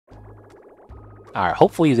Alright,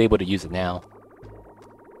 hopefully he's able to use it now.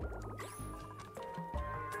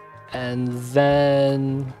 And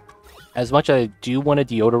then, as much as I do want to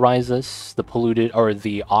deodorize this,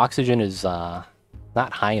 the oxygen is not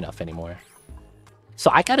high enough anymore.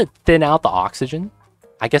 So I gotta thin out the oxygen.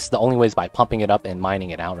 I guess the only way is by pumping it up and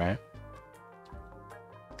mining it out, right?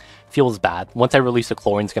 Feels bad. Once I release the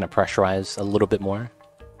chlorine, it's gonna pressurize a little bit more.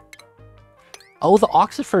 Oh, the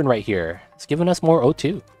oxyfern right here. It's giving us more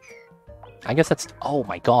O2. I guess that's... Oh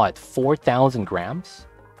my god, 4,000 grams?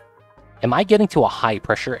 Am I getting to a high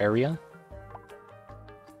pressure area?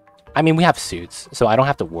 I mean, we have suits, so I don't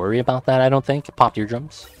have to worry about that, I don't think. Pop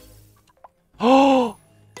eardrums. Oh!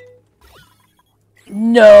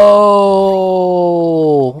 No!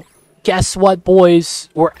 Guess what, boys?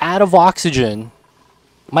 We're out of oxygen.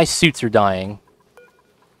 My suits are dying.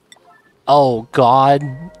 Oh, God.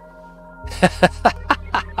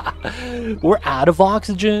 We're out of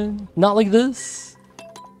oxygen. Not like this.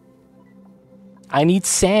 I need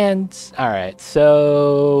sand. Alright,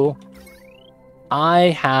 so...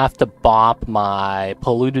 I have to bop my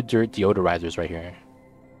polluted dirt deodorizers right here.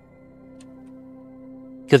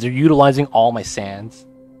 Because they're utilizing all my sands.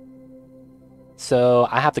 So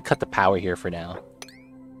I have to cut the power here for now.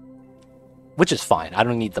 Which is fine. I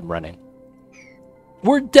don't need them running.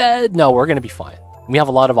 We're dead! No, we're gonna be fine. We have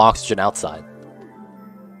a lot of oxygen outside.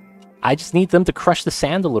 I just need them to crush the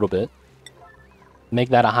sand a little bit. Make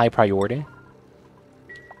that a high priority.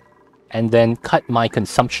 And then cut my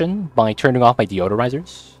consumption by turning off my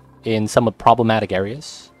deodorizers in some of the problematic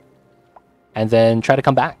areas. And then try to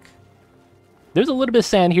come back. There's a little bit of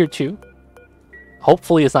sand here too.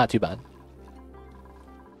 Hopefully it's not too bad.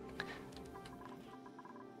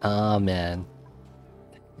 Oh man.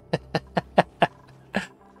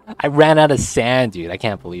 I ran out of sand, dude. I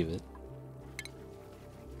can't believe it.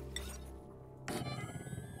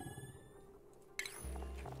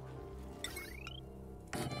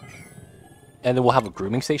 And then we'll have a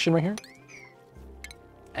grooming station right here.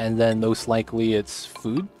 And then most likely it's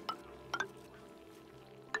food.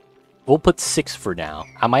 We'll put 6 for now.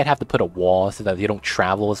 I might have to put a wall so that they don't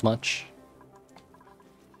travel as much.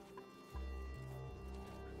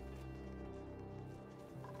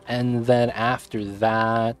 And then after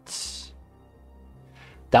that...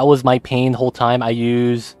 That was my pain the whole time. I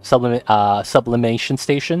use sublimation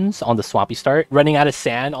stations on the swampy start. Running out of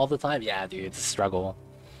sand all the time? Yeah, dude, it's a struggle.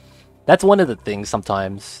 That's one of the things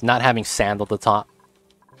sometimes, not having sand at the top.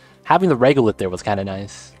 Having the regolith there was kind of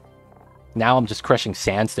nice. Now I'm just crushing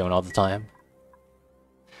sandstone all the time.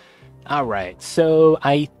 Alright, so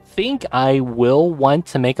I think I will want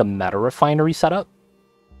to make a meta refinery setup.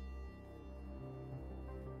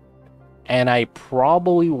 And I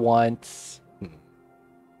probably want...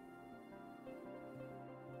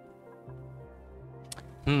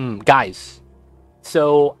 guys.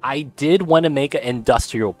 So, I did want to make an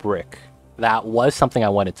industrial brick. That was something I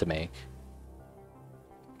wanted to make.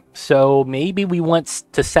 So, maybe we want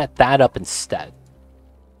to set that up instead.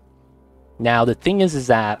 Now, the thing is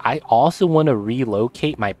that I also want to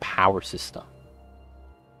relocate my power system.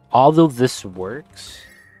 Although this works,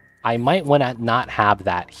 I might want to not have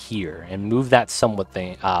that here and move that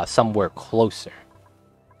somewhere closer.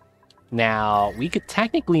 Now, we could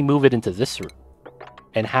technically move it into this room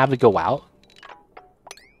and have it go out.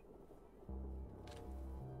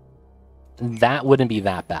 That wouldn't be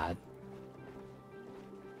that bad.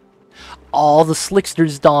 All the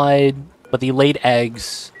slicksters died, but they laid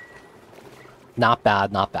eggs. Not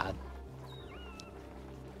bad, not bad.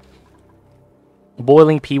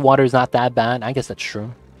 Boiling pea water is not that bad. I guess that's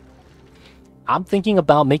true. I'm thinking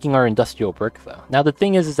about making our industrial brick, though. Now, the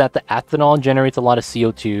thing is that the ethanol generates a lot of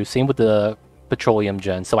CO2. Same with the petroleum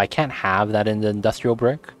gen, so I can't have that in the industrial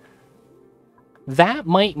brick. That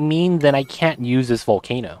might mean that I can't use this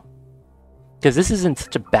volcano. Because this is in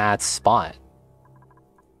such a bad spot.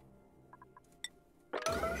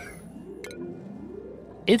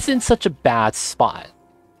 It's in such a bad spot.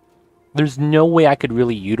 There's no way I could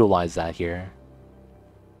really utilize that here.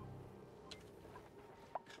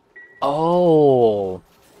 Oh.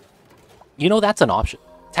 You know, that's an option.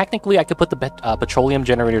 Technically, I could put the petroleum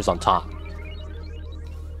generators on top.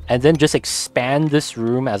 And then just expand this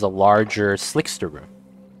room as a larger slickster room.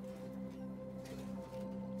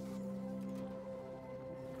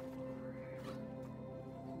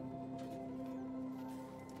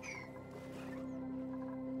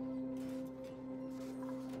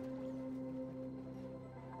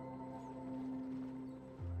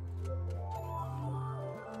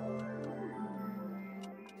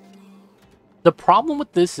 The problem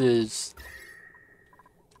with this is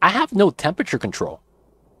I have no temperature control.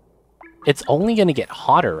 It's only going to get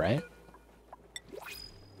hotter, right?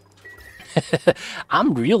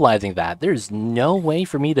 I'm realizing that there's no way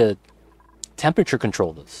for me to temperature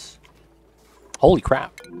control this. Holy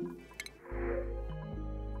crap.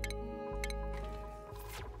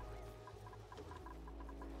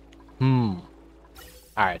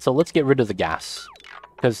 Alright, so let's get rid of the gas.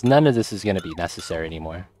 Because none of this is going to be necessary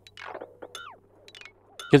anymore.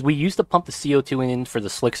 Because we used to pump the CO2 in for the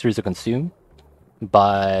slicksters to consume.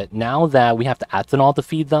 But now that we have to ethanol to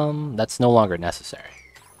feed them, that's no longer necessary.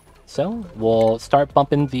 So, we'll start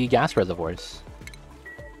pumping the gas reservoirs.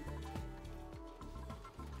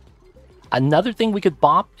 Another thing we could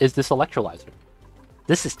bop is this electrolyzer.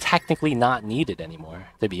 This is technically not needed anymore,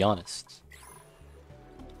 to be honest.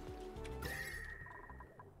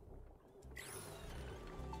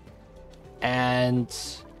 And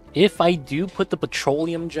if I do put the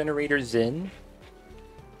petroleum generators in,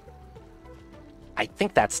 I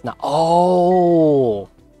think that's not... Oh!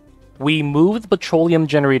 We move the petroleum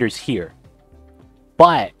generators here.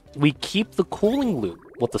 But we keep the cooling loop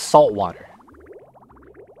with the salt water.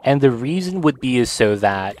 And the reason would be is so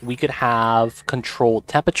that we could have controlled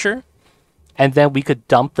temperature. And then we could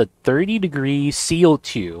dump the 30-degree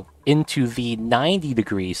CO2 into the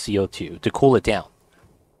 90-degree CO2 to cool it down.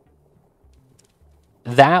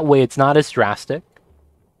 That way it's not as drastic.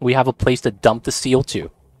 We have a place to dump the CO2.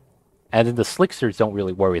 And then the slicksters don't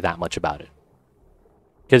really worry that much about it.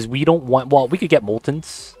 Because we don't want... Well, we could get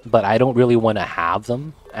moltens, but I don't really want to have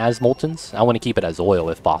them as moltens. I want to keep it as oil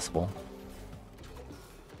if possible.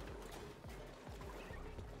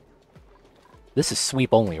 This is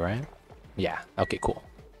sweep only, right? Yeah, okay, cool.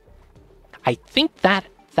 I think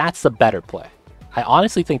that's a better play. I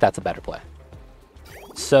honestly think that's a better play.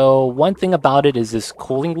 So one thing about it is this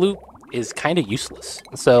cooling loop is kind of useless.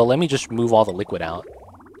 So let me just move all the liquid out.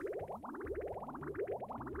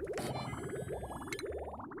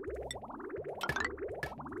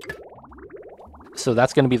 So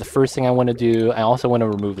that's going to be the first thing I want to do. I also want to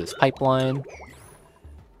remove this pipeline.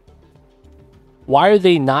 Why are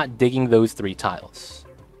they not digging those 3 tiles?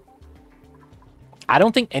 I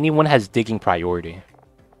don't think anyone has digging priority.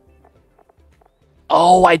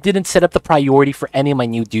 Oh, I didn't set up the priority for any of my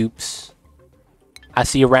new dupes. I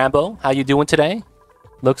see you, Rambo. How you doing today?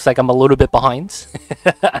 Looks like I'm a little bit behind.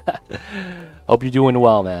 Hope you're doing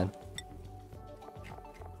well, man.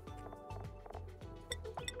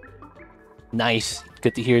 Nice.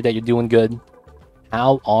 Good to hear that you're doing good.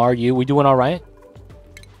 How are you? We doing all right?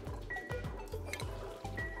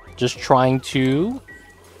 Just trying to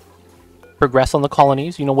progress on the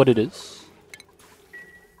colonies. You know what it is.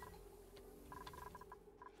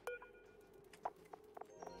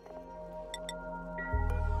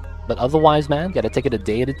 But otherwise, man, gotta take it a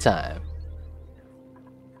day at a time.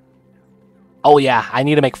 Oh yeah, I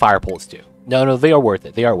need to make fire poles too. No, they are worth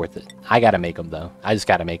it. They are worth it. I gotta make them though. I just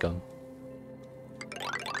gotta make them.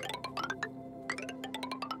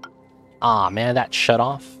 Ah, man, that shut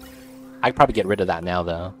off. I could probably get rid of that now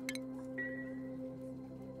though.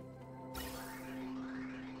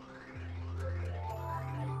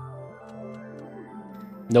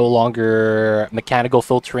 No longer mechanical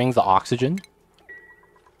filtering the oxygen.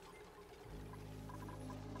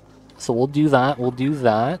 So we'll do that. We'll do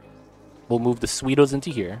that. We'll move the Sweetos into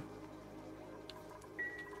here.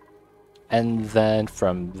 And then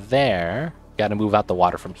from there, gotta move out the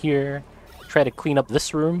water from here. Try to clean up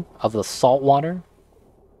this room of the salt water.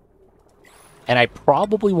 And I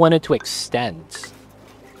probably wanted to extend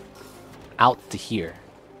out to here.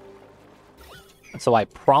 So I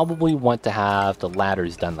probably want to have the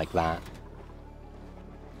ladders done like that.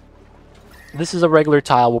 This is a regular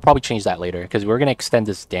tile. We'll probably change that later because we're going to extend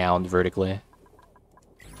this down vertically.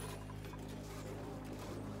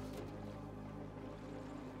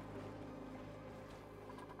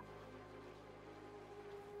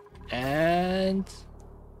 And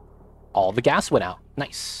all the gas went out.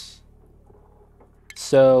 Nice.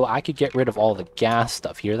 So I could get rid of all the gas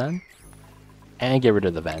stuff here then. And get rid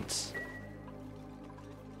of the vents.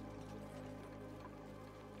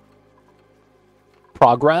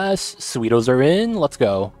 Progress. Sweetos are in. Let's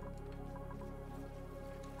go.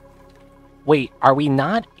 Wait, are we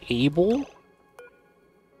not able?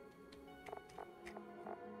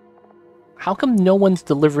 How come no one's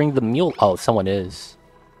delivering the meal? Oh, someone is.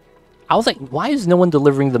 I was like, why is no one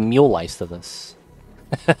delivering the meal lice to this?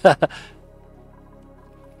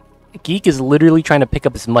 Geek is literally trying to pick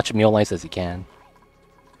up as much meal lice as he can.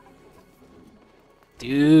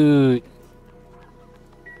 Dude.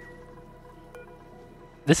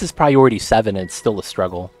 This is priority 7 and it's still a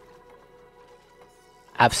struggle.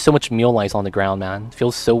 I have so much meal lice on the ground, man. It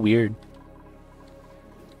feels so weird.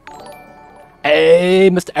 Hey,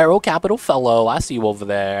 Mr. Aero Capital Fellow, I see you over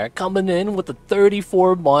there. Coming in with the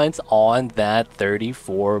 34 months on that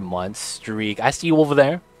 34-month streak. I see you over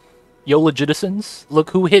there. Yo, Legitisons,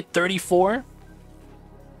 look who hit 34.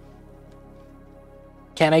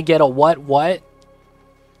 Can I get a what?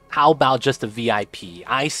 How about just a VIP?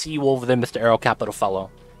 I see you over there, Mr. Aero Capital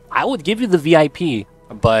Fellow. I would give you the VIP,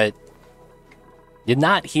 but you're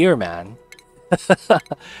not here, man.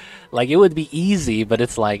 Like, it would be easy, but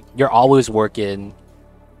it's like, you're always working.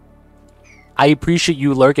 I appreciate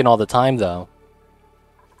you lurking all the time, though.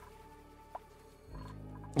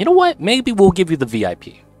 You know what? Maybe we'll give you the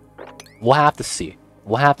VIP. We'll have to see.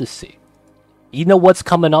 We'll have to see. You know what's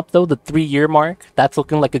coming up, though? The 3-year mark? That's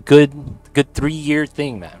looking like a good 3-year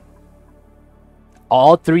thing, man.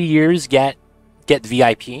 All 3 years get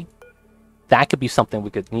VIP. That could be something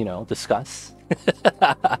we could, you know, discuss.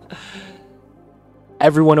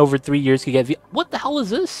 Everyone over 3 years could get VIP. What the hell is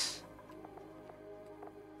this?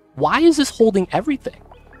 Why is this holding everything?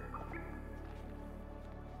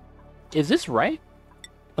 Is this right?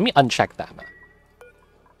 Let me uncheck that, man.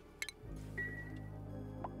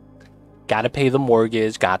 Gotta pay the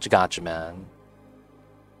mortgage. Gotcha, man.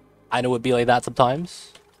 I know it'd be like that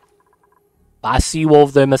sometimes. I see you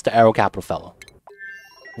over there, Mr. Aero Capital Fellow.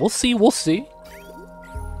 We'll see. We'll see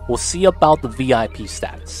about the VIP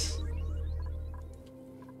stats.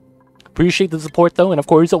 Appreciate the support, though, and of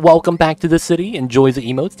course, welcome back to the city. Enjoy the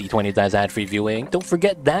emotes. D20 does ad-free viewing. Don't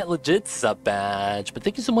forget that legit sub badge. But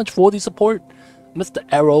thank you so much for the support, Mr.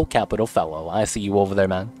 Aero Capital Fellow. I see you over there,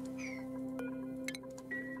 man.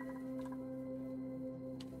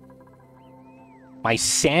 My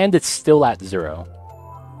sand is still at 0.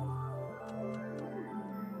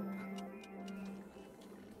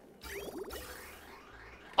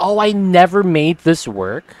 Oh, I never made this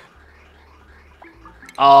work.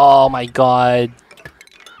 Oh my god.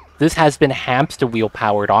 This has been hamster wheel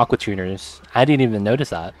powered aqua tuners. I didn't even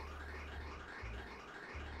notice that.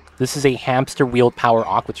 This is a hamster wheel power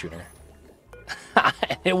aqua tuner.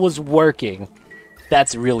 It was working.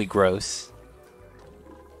 That's really gross.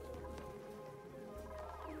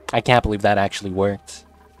 I can't believe that actually worked.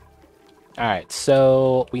 Alright,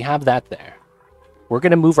 so we have that there. We're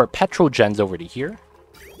going to move our petrol gens over to here.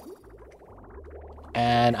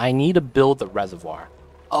 And I need to build the reservoir.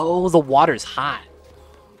 Oh, the water's hot.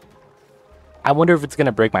 I wonder if it's going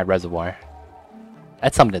to break my reservoir.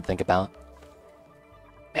 That's something to think about.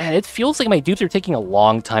 Man, it feels like my dupes are taking a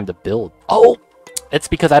long time to build. Oh, it's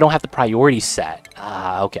because I don't have the priority set.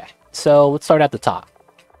 Ah, okay. So let's start at the top.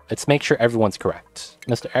 Let's make sure everyone's correct.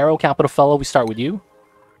 Mr. Aero Capital Fellow, we start with you.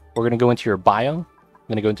 We're going to go into your bio. I'm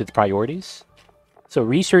going to go into the priorities. So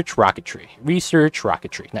research rocketry. Research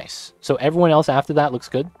rocketry. Nice. So everyone else after that looks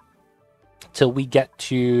good. Till we get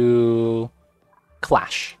to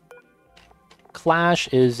Clash. Clash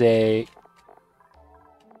is a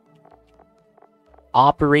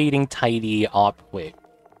operating tidy wait.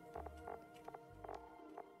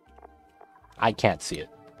 I can't see it.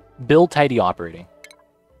 Build tidy operating.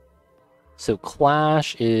 So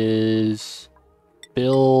Clash is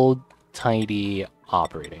build tidy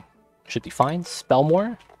operating. Should be fine. Spell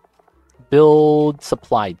more. Build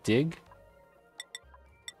supply dig.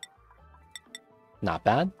 Not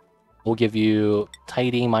bad. We'll give you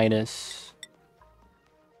tidy minus.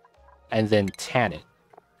 And then tan it.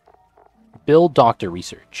 Build doctor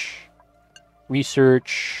research.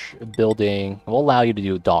 Research building will allow you to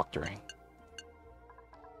do doctoring.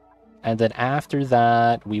 And then after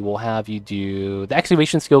that, we will have you do... The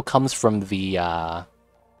excavation skill comes from the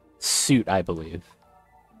suit, I believe.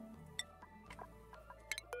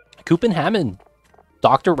 Coopin Hammond.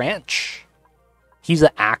 Dr. Ranch. He's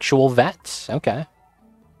an actual vet. Okay.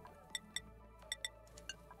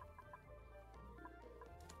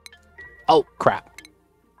 Oh, crap.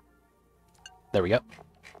 There we go.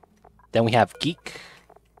 Then we have Geek.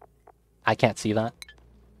 I can't see that.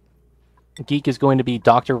 Geek is going to be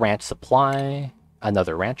Dr. Ranch Supply,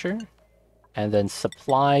 another rancher, and then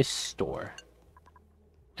Supply Store.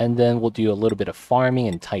 And then we'll do a little bit of farming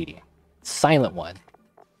and tidy. Silent One.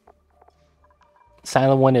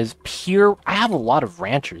 Silent One is pure... I have a lot of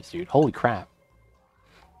ranchers, dude. Holy crap.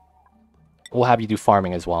 We'll have you do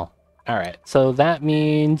farming as well. Alright, so that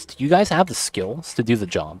means... Do you guys have the skills to do the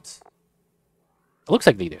jobs? It looks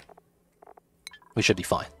like they do. We should be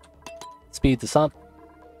fine. Speed this up.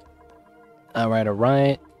 Alright,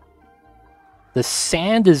 alright. The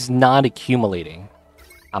sand is not accumulating.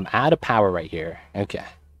 I'm out of power right here. Okay.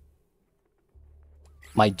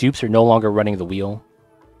 My dupes are no longer running the wheel.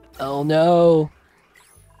 Oh no!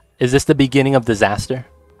 Is this the beginning of disaster?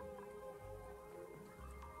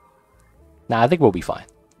 Nah, I think we'll be fine.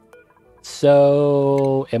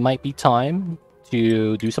 So it might be time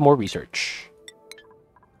to do some more research.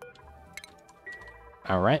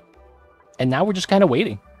 Alright. And now we're just kind of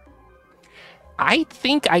waiting. I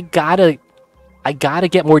think I gotta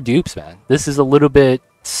get more dupes, man. This is a little bit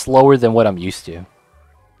slower than what I'm used to.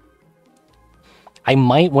 I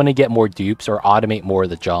might want to get more dupes or automate more of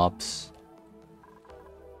the jobs.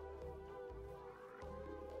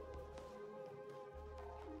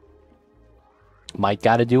 Might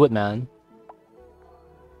gotta do it, man.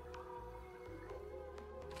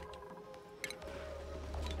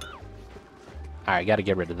 Alright, gotta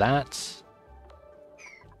get rid of that.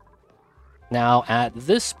 Now, at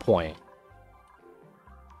this point,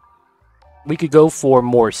 we could go for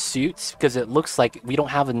more suits, because it looks like we don't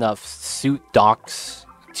have enough suit docks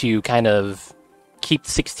to kind of keep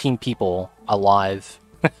 16 people alive.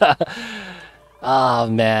 Oh,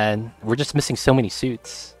 man. We're just missing so many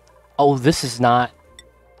suits. Oh, this is not...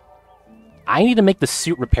 I need to make the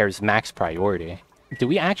suit repairs max priority. Do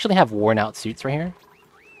we actually have worn out suits right here?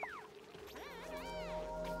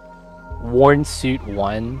 Worn suit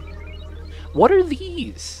 1. What are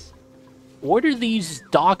these? What are these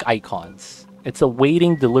dock icons? It's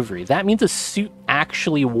awaiting delivery. That means a suit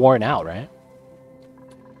actually worn out, right?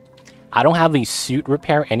 I don't have a suit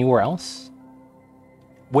repair anywhere else.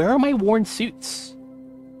 Where are my worn suits?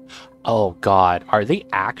 Oh god, are they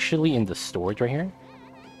actually in the storage right here?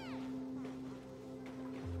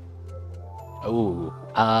 Oh,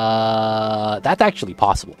 that's actually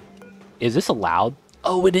possible. Is this allowed?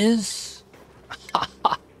 Oh, it is.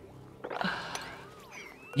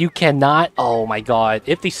 You cannot... Oh my god.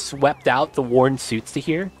 If they swept out the worn suits to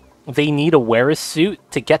here, they need to wear a suit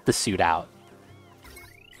to get the suit out.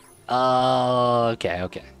 Okay.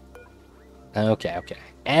 Okay.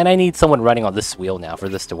 And I need someone running on this wheel now for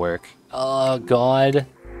this to work. Oh god.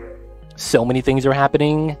 So many things are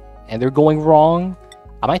happening, and they're going wrong.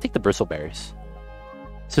 I might take the bristleberries,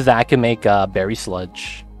 so that I can make berry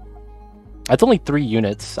sludge. That's only 3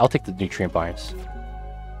 units. I'll take the nutrient bars.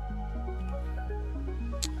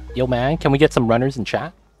 Yo, man, can we get some runners in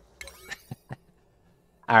chat?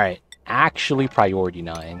 Alright, actually priority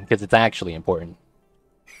 9, because it's actually important.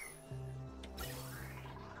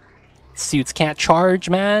 Suits can't charge,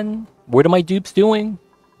 man. What are my dupes doing?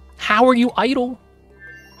 How are you idle?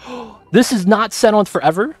 This is not set on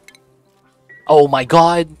forever? Oh my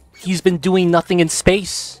god, he's been doing nothing in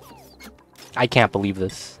space. I can't believe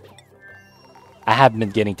this. I haven't been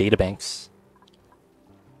getting databanks.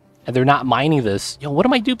 And they're not mining this. Yo, what are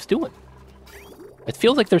my dupes doing? It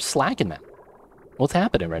feels like they're slacking, man. What's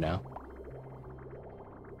happening right now?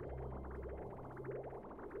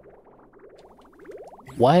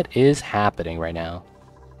 What is happening right now?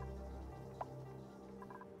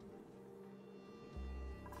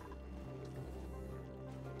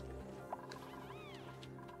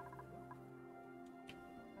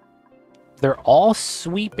 They're all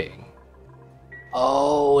sweeping.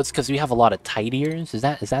 Oh, it's because we have a lot of tidiers. Is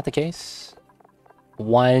that the case?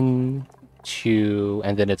 1, 2,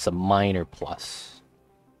 and then it's a minor plus.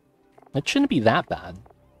 It shouldn't be that bad.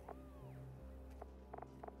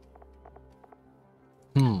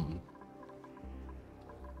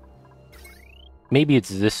 Maybe it's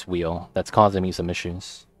this wheel that's causing me some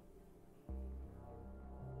issues.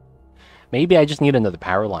 Maybe I just need another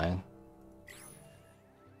power line.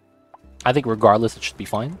 I think regardless, it should be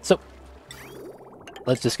fine. So,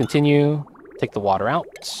 let's just continue. Take the water out.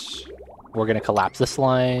 We're going to collapse this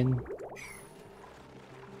line.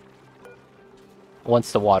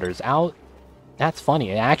 Once the water's out. That's funny.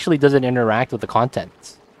 It actually doesn't interact with the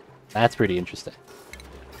contents. That's pretty interesting.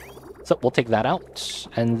 So we'll take that out.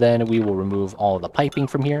 And then we will remove all of the piping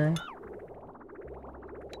from here.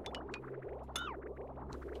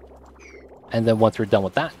 And then once we're done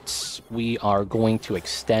with that, we are going to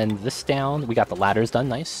extend this down. We got the ladders done.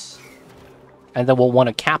 Nice. And then we'll want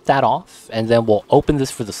to cap that off, and then we'll open this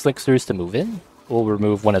for the slicksters to move in. We'll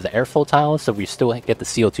remove one of the airflow tiles, so we still get the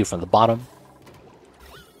CO2 from the bottom.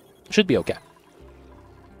 Should be okay.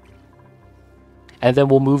 And then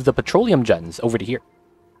we'll move the petroleum gens over to here.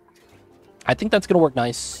 I think that's going to work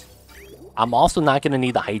nice. I'm also not going to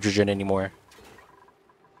need the hydrogen anymore.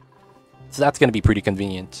 So that's going to be pretty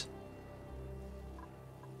convenient.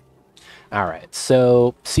 Alright,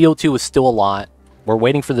 so CO2 is still a lot. We're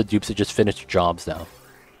waiting for the dupes to just finish their jobs now.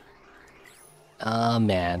 Oh,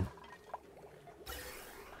 man.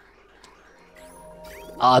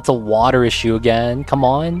 Oh, it's a water issue again. Come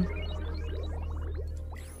on.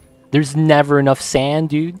 There's never enough sand,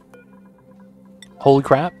 dude. Holy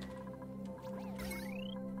crap.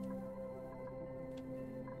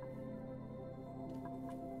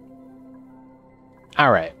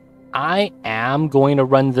 Alright. I am going to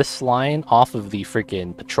run this line off of the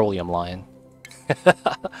freaking petroleum line.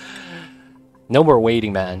 No more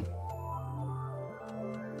waiting, man.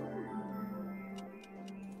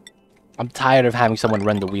 I'm tired of having someone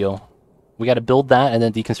run the wheel. We gotta build that and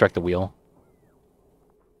then deconstruct the wheel.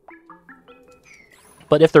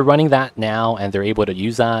 But if they're running that now and they're able to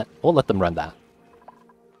use that, we'll let them run that.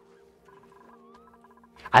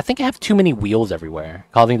 I think I have too many wheels everywhere,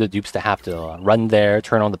 causing the dupes to have to run there,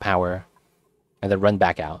 turn on the power, and then run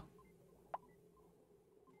back out.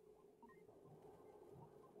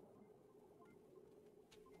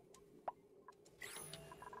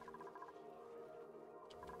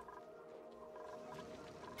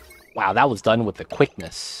 Wow, that was done with the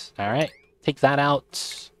quickness. Alright, take that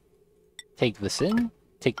out. Take this in.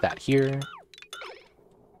 Take that here.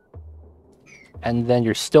 And then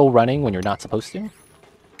you're still running when you're not supposed to.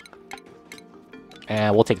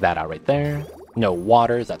 And we'll take that out right there. No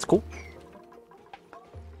waters, that's cool.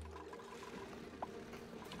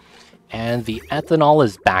 And the ethanol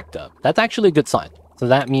is backed up. That's actually a good sign. So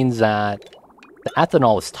that means that the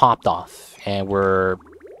ethanol is topped off. And we're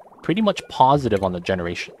pretty much positive on the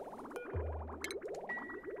generation.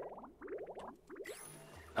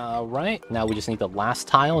 Alright, now we just need the last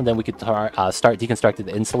tile, and then we could start deconstructing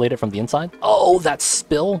the insulator from the inside. Oh, that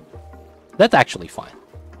spill! That's actually fine.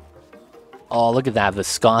 Oh, look at that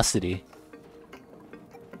viscosity.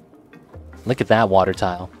 Look at that water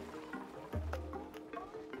tile.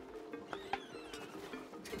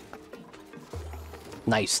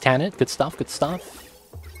 Nice, Tanit. Good stuff, good stuff.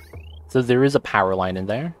 So there is a power line in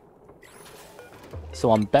there.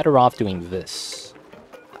 So I'm better off doing this.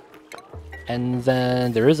 And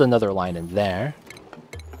then there is another line in there.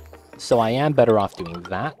 So I am better off doing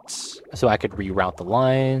that. So I could reroute the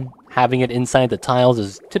line. Having it inside the tiles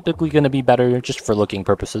is typically going to be better just for looking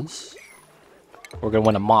purposes. We're going to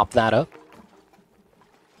want to mop that up.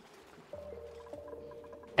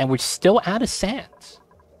 And we're still out of sand.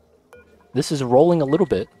 This is rolling a little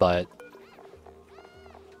bit, but...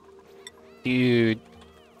 Dude,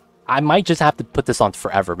 I might just have to put this on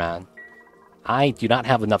forever, man. I do not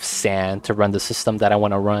have enough sand to run the system that I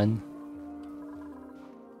want to run.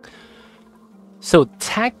 So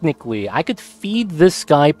technically, I could feed this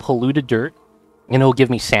guy polluted dirt, and it'll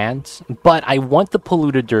give me sand. But I want the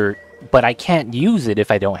polluted dirt, but I can't use it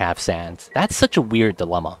if I don't have sand. That's such a weird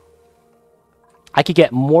dilemma. I could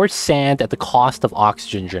get more sand at the cost of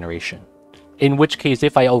oxygen generation. In which case,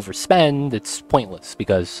 if I overspend, it's pointless,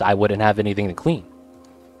 because I wouldn't have anything to clean.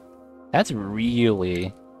 That's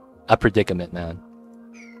really a predicament, man.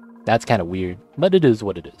 That's kind of weird, but it is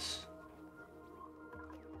what it is.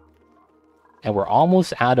 And we're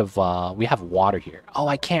almost out of, we have water here. Oh,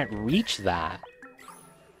 I can't reach that.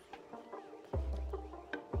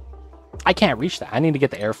 I can't reach that. I need to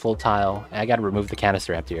get the airflow tile. I gotta remove the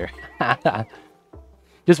canister empty here.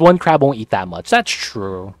 Just one crab won't eat that much. That's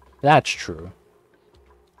true. That's true.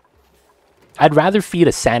 I'd rather feed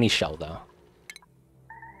a sandy shell, though.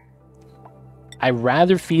 I'd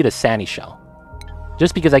rather feed a sandy shell.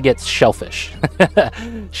 Just because I get shellfish.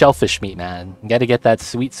 Shellfish meat, man. You gotta get that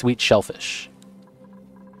sweet, sweet shellfish.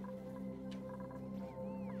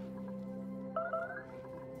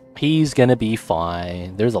 He's gonna be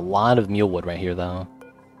fine. There's a lot of mealwood right here, though.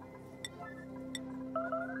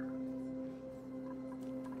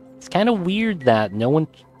 It's kind of weird that no one's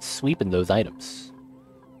sweeping those items.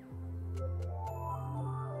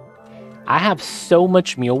 I have so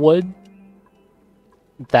much mealwood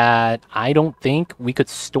that I don't think we could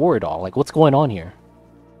store it all. Like, what's going on here?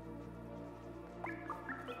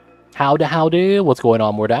 Howdy. What's going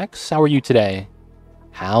on, Mordax? How are you today?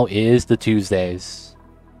 How is the Tuesdays?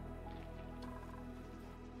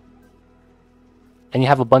 And you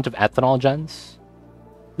have a bunch of ethanol gens?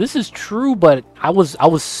 This is true, but I was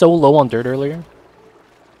so low on dirt earlier.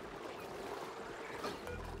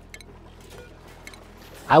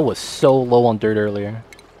 I was so low on dirt earlier.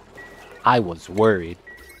 I was worried.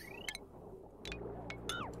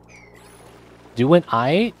 Doing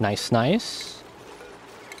aight. Nice, nice.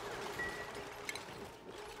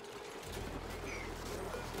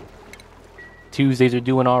 Tuesdays are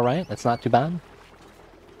doing alright. That's not too bad.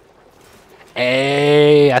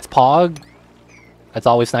 Hey, that's Pog. That's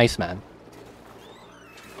always nice, man.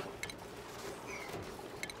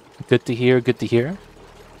 Good to hear, good to hear.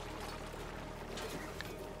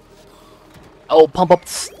 Oh, pump up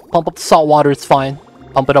the salt water, it's fine.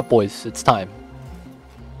 Pump it up, boys. It's time.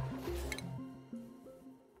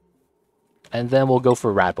 And then we'll go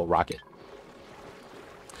for Radbull Rocket.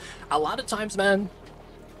 A lot of times, man,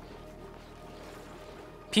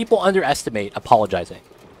 people underestimate apologizing.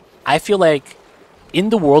 I feel like in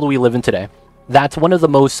the world we live in today, that's one of the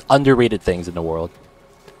most underrated things in the world.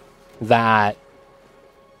 That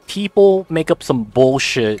people make up some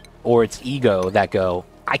bullshit or it's ego that go,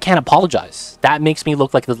 I can't apologize. That makes me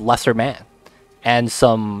look like the lesser man. And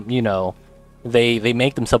some, you know, they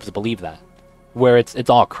make themselves believe that. Where it's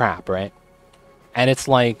all crap, right? And it's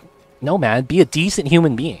like, no man, be a decent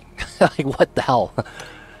human being. Like, what the hell?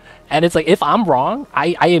 And it's like, if I'm wrong,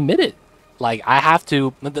 I admit it. Like, I have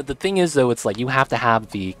to... The thing is, though, it's like, you have to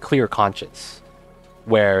have the clear conscience.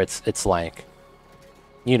 Where it's like,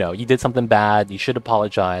 you know, you did something bad, you should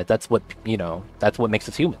apologize. That's what, you know, that's what makes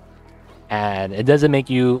us human. And it doesn't make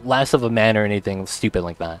you less of a man or anything stupid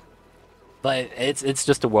like that. But it's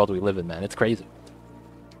just the world we live in, man. It's crazy.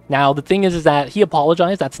 Now, the thing is that he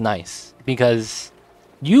apologized. That's nice. Because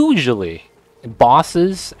usually,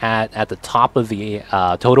 bosses at the top of the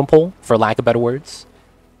totem pole, for lack of better words,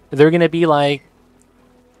 they're going to be like,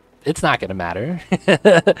 it's not going to matter.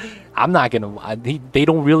 I'm not going to... They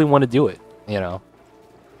don't really want to do it, you know.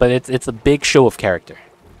 But it's a big show of character.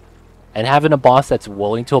 And having a boss that's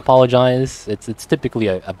willing to apologize, it's typically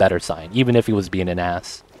a better sign, even if he was being an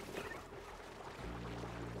ass.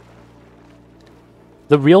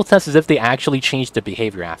 The real test is if they actually change the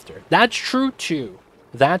behavior after. That's true too.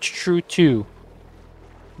 That's true too.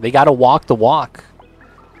 They gotta walk the walk.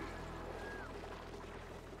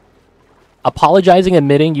 Apologizing,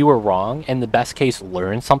 admitting you were wrong, and the best case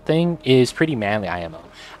learn something is pretty manly IMO.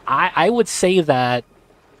 I would say that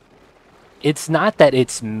it's not that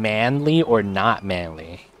it's manly or not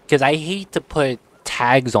manly, because I hate to put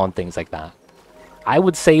tags on things like that. I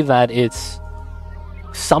would say that it's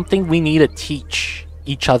something we need to teach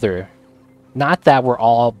each other. Not that we're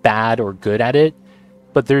all bad or good at it,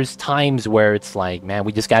 but there's times where it's like, man,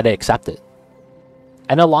 we just gotta accept it.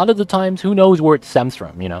 And a lot of the times, who knows where it stems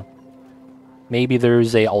from, you know? Maybe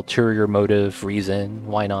there's a ulterior motive, reason,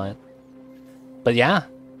 why not? But yeah,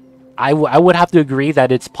 I would have to agree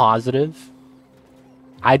that it's positive.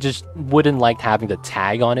 I just wouldn't like having the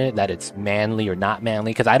tag on it that it's manly or not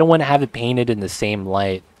manly, because I don't want to have it painted in the same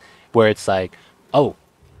light where it's like, oh,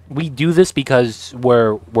 we do this because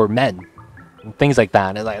we're men. Things like that.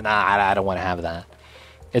 And it's like, nah, I don't want to have that.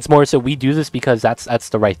 It's more so we do this because that's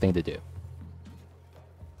the right thing to do.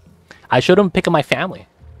 I showed him a pic of my family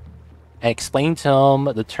and explained to him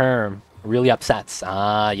the term really upsets.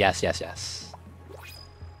 Yes.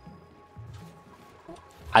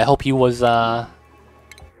 I hope he was,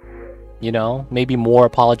 you know, maybe more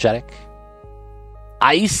apologetic.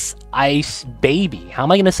 Ice baby. How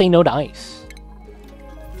am I going to say no to ice?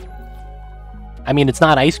 I mean, it's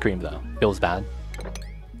not ice cream, though. Feels bad.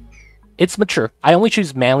 It's mature. I only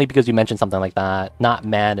choose manly because you mentioned something like that. Not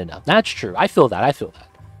man enough. That's true. I feel that.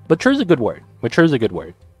 Mature is a good word. Mature is a good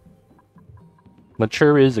word.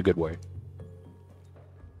 Mature is a good word.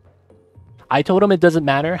 I told him it doesn't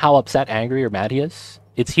matter how upset, angry, or mad he is.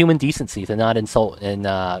 It's human decency to not insult and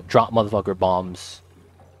drop motherfucker bombs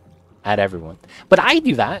at everyone. But I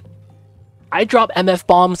do that. I drop MF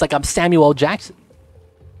bombs like I'm Samuel L. Jackson.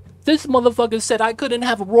 This motherfucker said I couldn't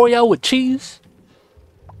have a Royale with cheese.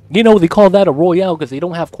 You know they call that a Royale because they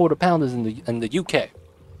don't have quarter pounders in the UK.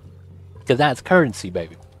 Because that's currency,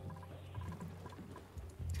 baby.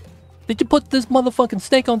 Did you put this motherfucking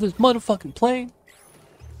steak on this motherfucking plane?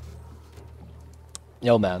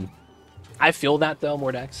 Yo, man. I feel that though,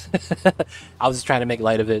 Mordex. I was just trying to make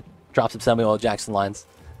light of it. Drop some Samuel L. Jackson lines.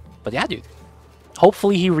 But yeah, dude.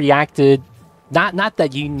 Hopefully he reacted. Not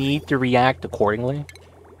that you need to react accordingly.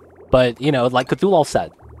 But, you know, like Cthulhu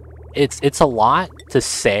said, it's a lot to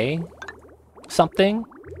say something,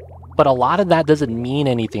 but a lot of that doesn't mean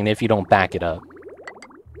anything if you don't back it up.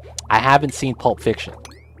 I haven't seen Pulp Fiction.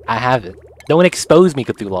 I haven't. Don't expose me,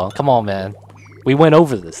 Cthulhu. Come on, man. We went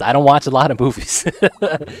over this. I don't watch a lot of movies.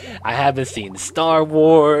 I haven't seen Star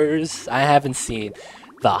Wars. I haven't seen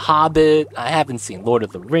The Hobbit. I haven't seen Lord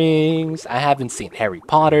of the Rings. I haven't seen Harry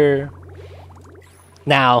Potter.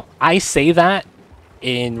 Now, I say that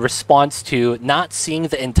in response to not seeing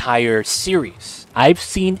the entire series. I've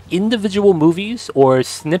seen individual movies or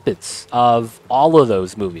snippets of all of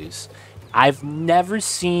those movies. I've never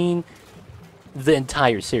seen the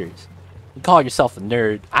entire series. You call yourself a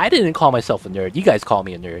nerd. I didn't call myself a nerd. You guys call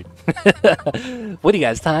me a nerd. What are you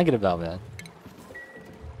guys talking about, man?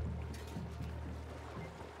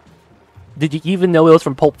 Did you even know it was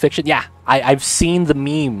from Pulp Fiction? Yeah, I've seen the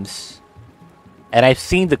memes. And I've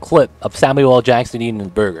seen the clip of Samuel L. Jackson eating a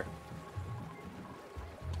burger.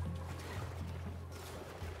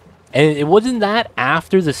 And it wasn't that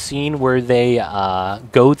after the scene where they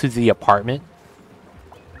go to the apartment.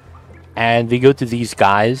 And they go to these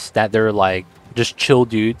guys that they're like just chill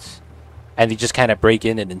dudes. And they just kind of break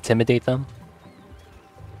in and intimidate them.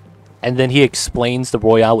 And then he explains the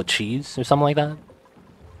Royale with cheese or something like that.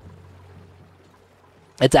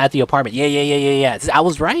 It's at the apartment. Yeah. I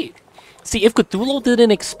was right. See, if Cthulhu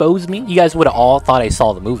didn't expose me, you guys would have all thought I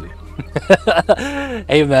saw the movie.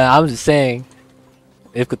 Hey, man, I'm just saying.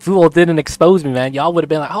 If Cthulhu didn't expose me, man, y'all would have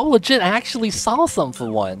been like, oh, legit, I actually saw some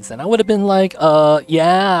for once. And I would have been like,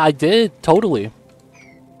 yeah, I did. Totally.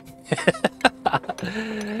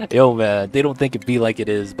 Yo, man, they don't think it be like it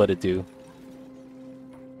is, but it do.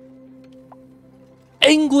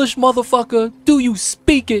 English, motherfucker, do you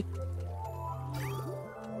speak it?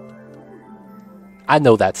 I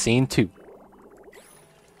know that scene, too.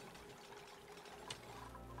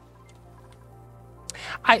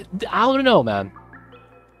 I don't know, man.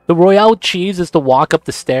 The Royale cheese is to walk up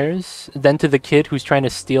the stairs, then to the kid who's trying to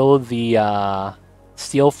steal the,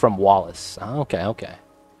 steal from Wallace. Oh, okay.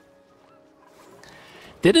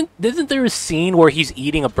 Isn't there a scene where he's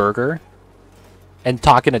eating a burger and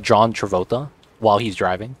talking to John Travolta while he's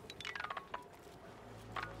driving?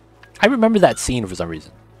 I remember that scene for some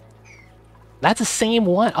reason. That's the same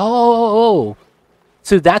one. Oh.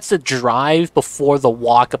 So that's the drive before the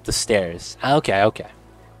walk up the stairs. Okay.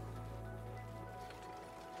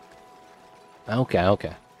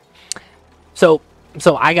 So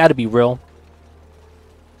I gotta be real.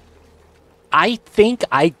 I think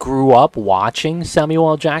I grew up watching Samuel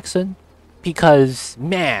L. Jackson because,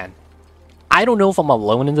 man, I don't know if I'm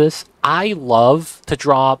alone in this. I love to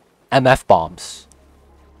drop MF bombs.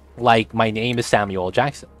 Like, my name is Samuel L.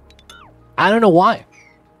 Jackson. I don't know why.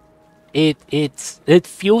 It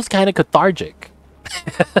feels kind of cathartic.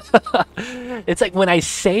 It's like when I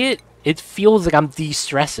say it, it feels like I'm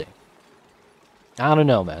de-stressing. I don't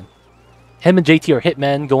know, man. Him and JT are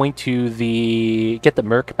hitmen going to get the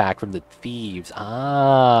Merc back from the thieves.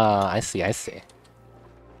 Ah, I see.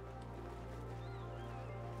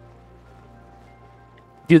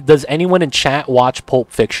 Dude, does anyone in chat watch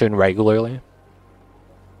Pulp Fiction regularly?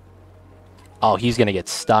 Oh, he's gonna get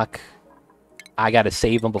stuck. I gotta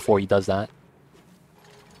save him before he does that.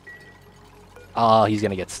 Oh, he's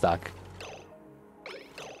gonna get stuck.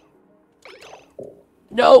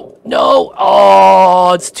 No!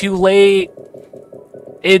 Oh, it's too late.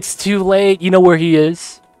 It's too late. You know where he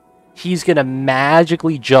is? He's gonna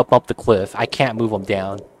magically jump up the cliff. I can't move him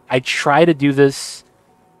down. I try to do this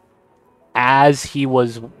as he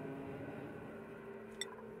was...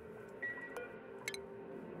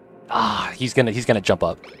 Ah, he's gonna jump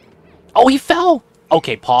up. Oh, he fell!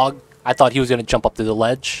 Okay, Pog. I thought he was gonna jump up to the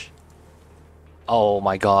ledge. Oh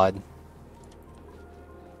my god.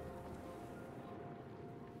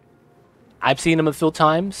 I've seen him a few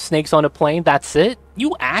times. Snakes on a Plane. That's it?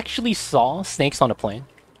 You actually saw Snakes on a Plane?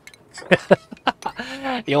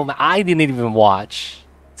 Yo, man, I didn't even watch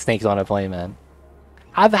Snakes on a Plane, man.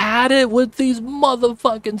 I've had it with these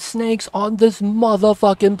motherfucking snakes on this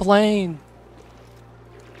motherfucking plane.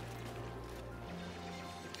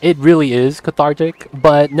 It really is cathartic,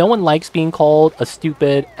 but no one likes being called a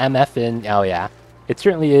stupid MFN. Oh, yeah. It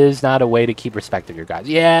certainly is not a way to keep respect of your guys.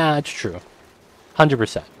 Yeah, it's true.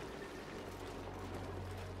 100%.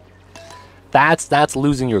 That's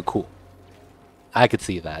losing your cool. I could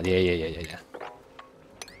see that. Yeah.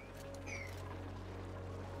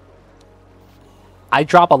 I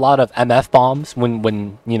drop a lot of MF bombs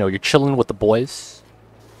when you know, you're chilling with the boys.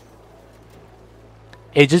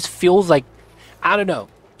 It just feels like, I don't know.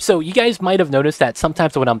 So you guys might have noticed that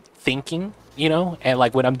sometimes when I'm thinking, you know, and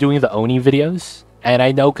like when I'm doing the Oni videos, and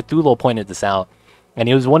I know Cthulhu pointed this out, and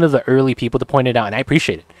he was one of the early people to point it out, and I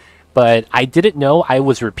appreciate it. But I didn't know I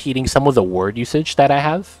was repeating some of the word usage that I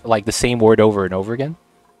have, like the same word over and over again.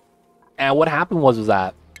 And what happened was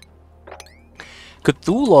that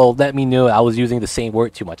Cthulhu let me know I was using the same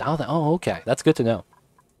word too much. I was like, oh, okay, that's good to know.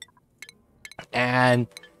 And,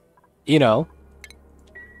 you know,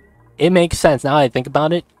 it makes sense. Now that I think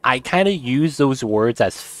about it, I kind of use those words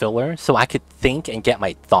as filler so I could think and get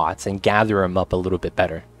my thoughts and gather them up a little bit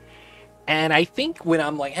better. And I think when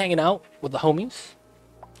I'm like hanging out with the homies,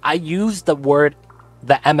 I use the word,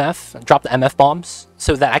 the MF, drop the MF bombs,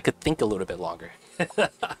 so that I could think a little bit longer.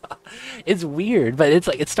 It's weird, but it's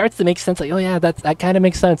like, it starts to make sense. Like, oh yeah, that kind of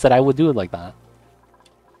makes sense that I would do it like that.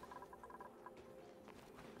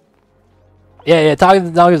 Yeah, talking to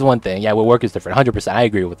the dog is one thing. Yeah, with work is different. 100%. I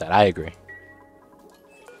agree with that. I agree.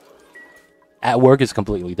 At work is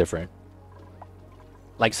completely different.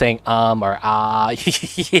 Like saying or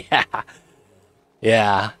yeah.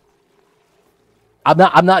 Yeah.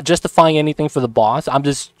 I'm not justifying anything for the boss. I'm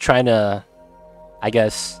just trying to, I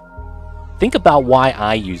guess, think about why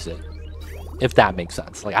I use it. If that makes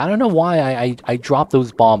sense. Like, I don't know why I drop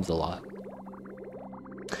those bombs a lot.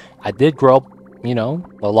 I did grow up, you know,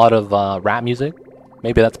 a lot of rap music.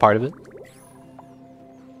 Maybe that's part of it.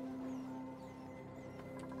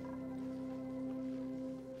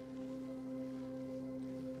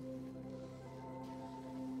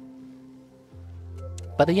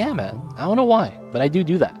 But yeah, man, I don't know why, but I do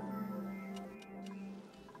that.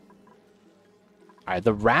 Alright,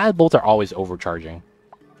 the rad bolts are always overcharging.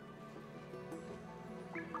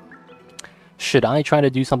 Should I try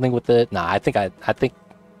to do something with it? Nah, I think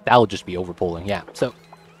that'll just be overpulling. Yeah. So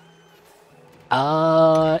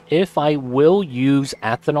if I will use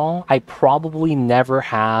ethanol, I probably never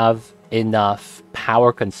have enough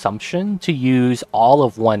power consumption to use all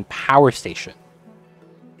of one power station.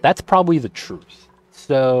 That's probably the truth.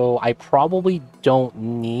 So I probably don't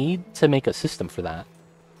need to make a system for that.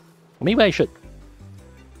 Maybe I should.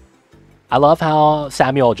 I love how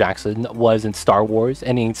Samuel L. Jackson was in Star Wars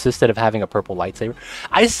and he insisted of having a purple lightsaber.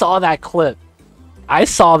 I saw that clip.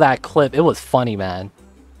 It was funny, man.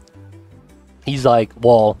 He's like,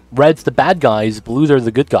 well, red's the bad guys, blues are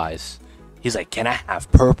the good guys. He's like, can I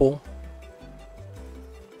have purple?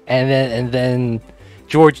 And then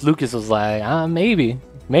George Lucas was like, maybe.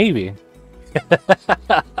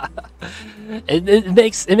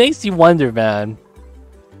 It makes you wonder, man.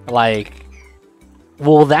 Like,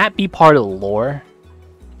 will that be part of the lore?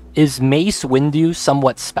 Is Mace Windu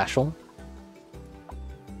somewhat special?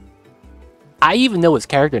 I even know his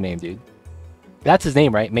character name, dude. That's his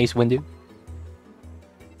name, right? Mace Windu?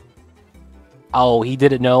 Oh, he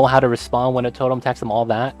didn't know how to respond when a totem texted him, all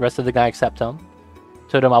that? Rest of the guy except him?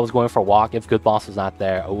 Told him I was going for a walk if good boss was not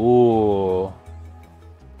there. Ooh.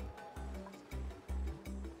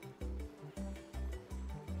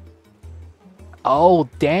 Oh,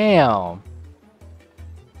 damn.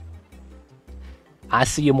 I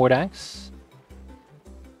see you, Mordax.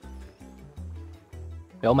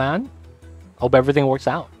 Yo, man. Hope everything works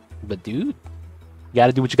out. But, dude, you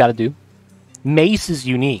gotta do what you gotta do. Mace is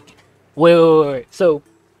unique. Wait. So,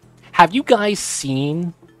 have you guys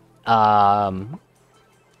seen Adventures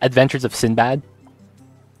of Sinbad?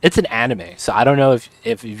 It's an anime, so I don't know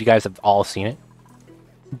if you guys have all seen it.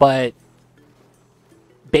 But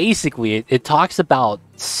basically, it talks about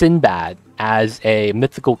Sinbad as a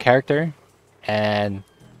mythical character. And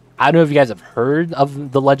I don't know if you guys have heard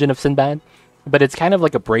of the Legend of Sinbad, but it's kind of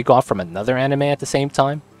like a break off from another anime at the same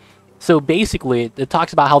time. So basically, it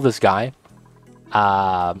talks about how this guy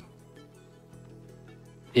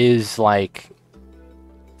is like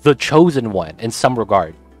the chosen one in some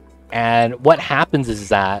regard. And what happens is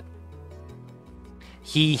that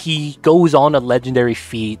he goes on a legendary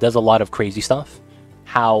feat, does a lot of crazy stuff.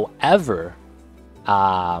 However,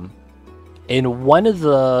 in one of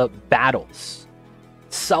the battles,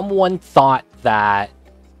 someone thought that,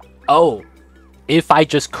 oh, if I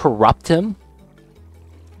just corrupt him,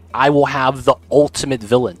 I will have the ultimate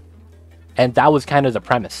villain. And that was kind of the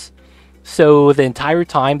premise. So the entire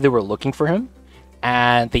time they were looking for him,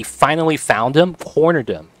 and they finally found him, cornered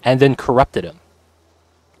him, and then corrupted him.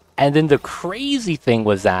 And then the crazy thing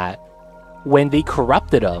was that when they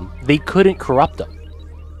corrupted him, they couldn't corrupt him.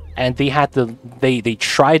 And they had to, they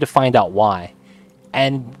tried to find out why.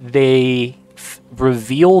 And they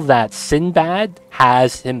reveal that Sinbad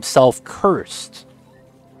has himself cursed.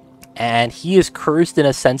 And he is cursed in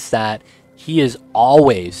a sense that he is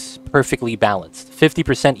always perfectly balanced.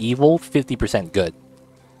 50% evil, 50% good.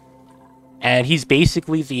 And he's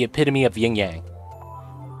basically the epitome of yin-yang.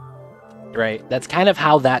 Right? That's kind of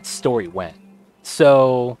how that story went.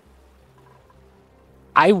 So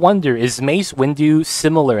I wonder, is Mace Windu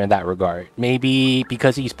similar in that regard? Maybe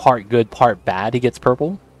because he's part good, part bad, he gets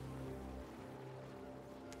purple?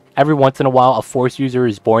 Every once in a while, a Force user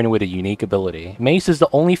is born with a unique ability. Mace is the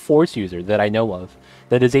only Force user that I know of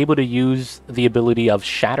that is able to use the ability of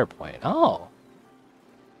Shatterpoint. Oh.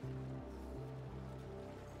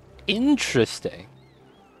 Interesting.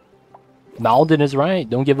 Malden is right.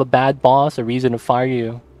 Don't give a bad boss a reason to fire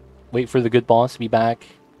you. Wait for the good boss to be back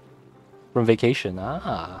from vacation.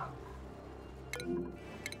 Ah.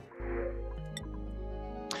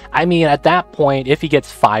 I mean, at that point, if he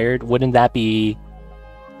gets fired, wouldn't that be...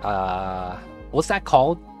 what's that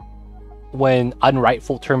called? When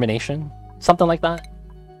unrightful termination? Something like that?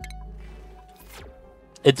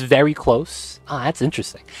 It's very close. Ah, that's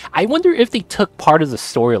interesting. I wonder if they took part of the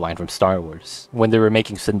storyline from Star Wars when they were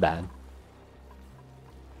making Sinbad.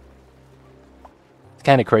 It's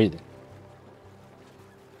kind of crazy.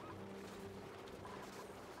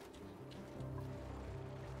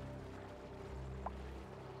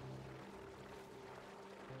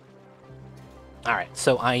 Alright,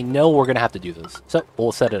 so I know we're going to have to do this. So,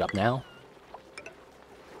 we'll set it up now.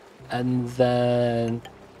 And then...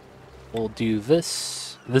 We'll do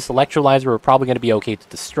this. This electrolyzer, we're probably going to be okay to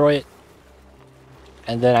destroy it.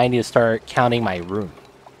 And then I need to start counting my room.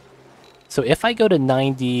 So if I go to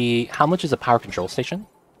 90... How much is a power control station?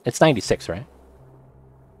 It's 96, right?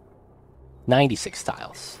 96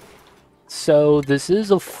 tiles. So this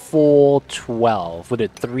is a full 12 with a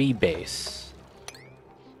 3 base.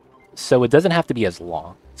 So it doesn't have to be as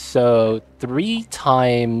long. So 3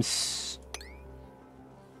 times...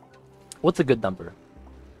 What's a good number?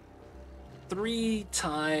 3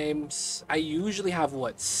 times... I usually have,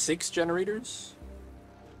 what, 6 generators?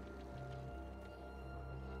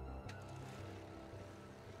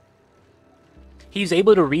 He's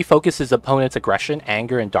able to refocus his opponent's aggression,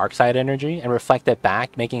 anger, and dark side energy and reflect it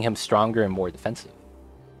back, making him stronger and more defensive.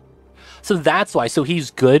 So that's why. So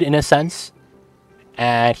he's good in a sense,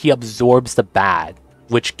 and he absorbs the bad,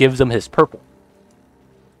 which gives him his purple.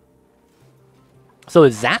 So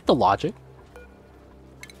is that the logic?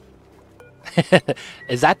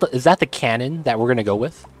 Is that the canon that we're gonna go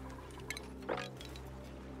with?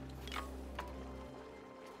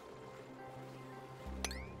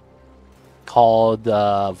 Called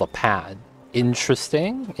Vapad.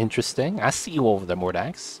 Interesting, interesting. I see you over there,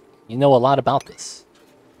 Mordax. You know a lot about this.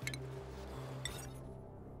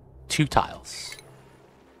 2 tiles.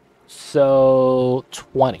 So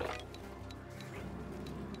 20.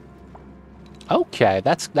 Okay,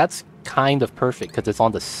 that's kind of perfect because it's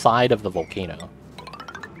on the side of the volcano.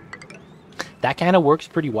 That kind of works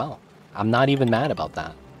pretty well. I'm not even mad about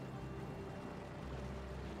that.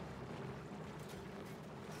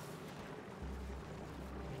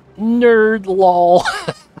 Nerd lol.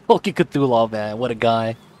 Look at Cthulhu, man. What a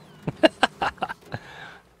guy.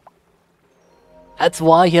 That's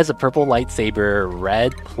why he has a purple lightsaber,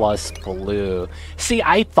 red plus blue. See,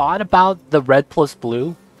 I thought about the red plus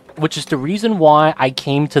blue, which is the reason why I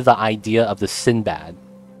came to the idea of the Sinbad.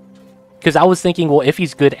 Because I was thinking, well, if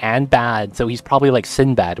he's good and bad, so he's probably like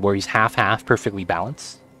Sinbad, where he's half-half, perfectly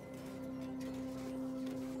balanced.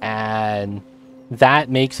 And that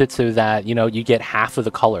makes it so that, you know, you get half of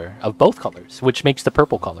the color of both colors, which makes the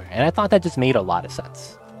purple color. And I thought that just made a lot of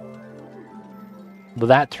sense. But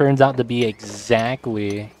that turns out to be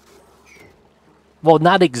exactly... Well,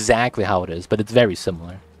 not exactly how it is, but it's very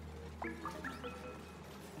similar.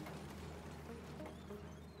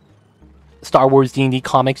 Star Wars, D&D,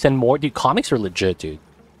 comics, and more. Dude, comics are legit, dude.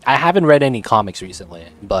 I haven't read any comics recently,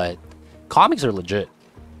 but comics are legit.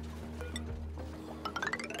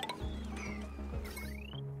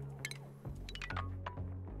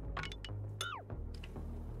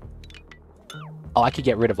 Oh, I could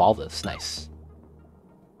get rid of all this. Nice.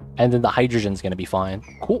 And then the hydrogen's going to be fine.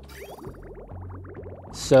 Cool.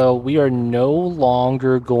 So we are no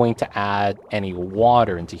longer going to add any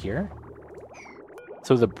water into here.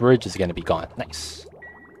 So the bridge is going to be gone. Nice.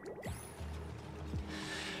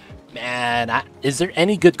 Man, is there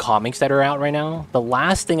any good comics that are out right now? The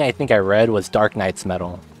last thing I think I read was Dark Knight's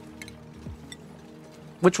Metal,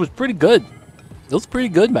 which was pretty good. It was pretty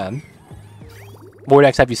good, man.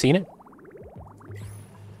 Vortex, have you seen it?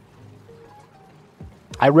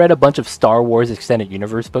 I read a bunch of Star Wars Extended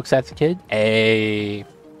Universe books as a kid.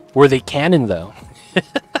 Were they canon, though?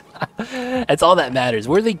 That's all that matters.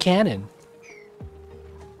 Were they canon?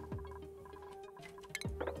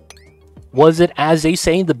 Was it, as they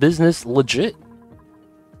say in the business, legit?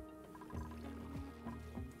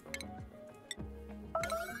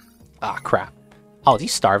 Ah, crap. Oh, is he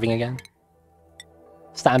starving again?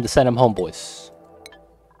 It's time to send him home, boys.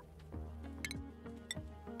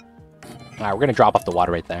 Alright, we're gonna drop off the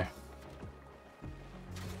water right there.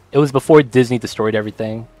 It was before Disney destroyed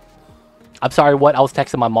everything. I'm sorry, what? I was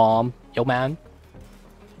texting my mom. Yo, man.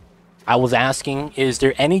 I was asking, is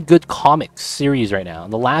there any good comics series right now?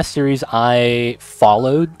 The last series I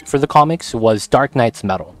followed for the comics was Dark Knight's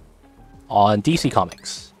Metal on DC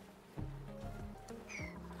Comics.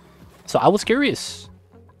 So I was curious.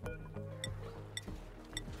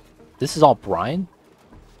 This is all brine?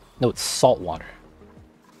 No, it's salt water.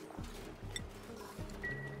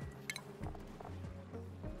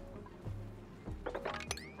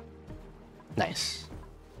 Nice.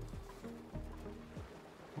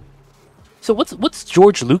 So what's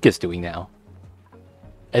George Lucas doing now?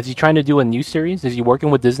 Is he trying to do a new series? Is he working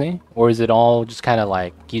with Disney? Or is it all just kind of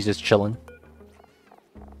like he's just chilling?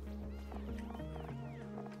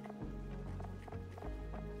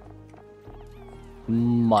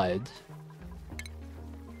 Mud.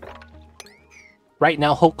 Right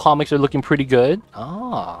now, Hulk comics are looking pretty good.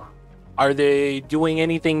 Ah. Are they doing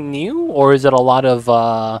anything new? Or is it a lot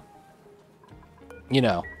of, you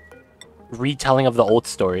know, retelling of the old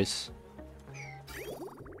stories?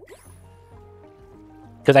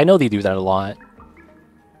 Because I know they do that a lot.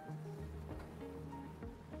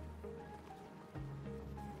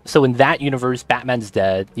 So in that universe, Batman's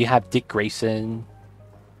dead. You have Dick Grayson.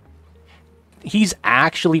 He's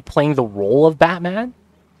actually playing the role of Batman?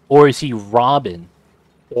 Or is he Robin?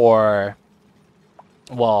 Or...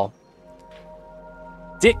 Well...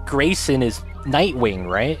 Dick Grayson is Nightwing,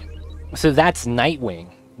 right? So that's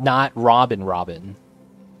Nightwing, not Robin.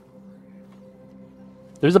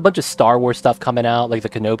 There's a bunch of Star Wars stuff coming out, like the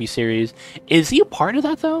Kenobi series. Is he a part of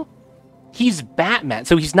that, though? He's Batman,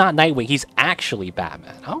 so he's not Nightwing. He's actually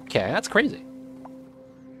Batman. Okay, that's crazy.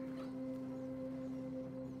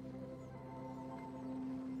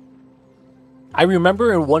 I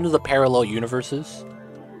remember in one of the parallel universes,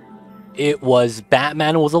 it was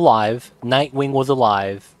Batman was alive, Nightwing was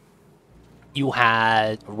alive, you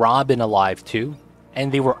had Robin alive too,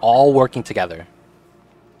 and they were all working together.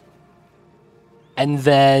 And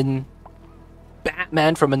then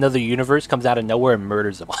Batman from another universe comes out of nowhere and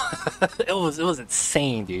murders them. It was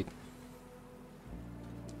insane, dude.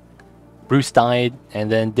 Bruce died,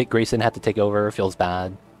 and then Dick Grayson had to take over. Feels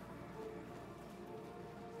bad.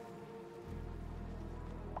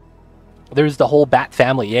 There's the whole Bat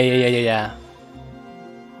family. Yeah.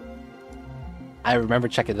 I remember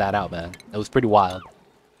checking that out, man. It was pretty wild.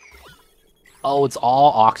 Oh, it's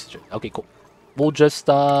all oxygen. Okay, cool. We'll just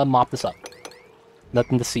mop this up.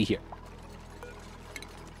 Nothing to see here.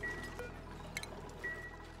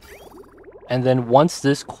 And then once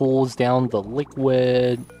this cools down the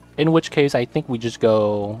liquid, in which case I think we just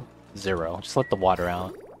go 0. Just let the water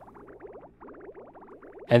out.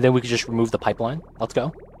 And then we can just remove the pipeline. Let's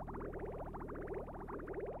go.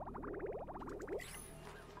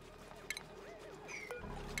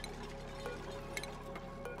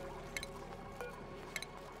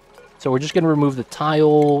 So we're just going to remove the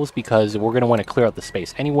tiles because we're going to want to clear out the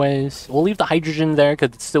space anyways. We'll leave the hydrogen there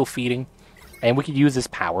because it's still feeding. And we could use this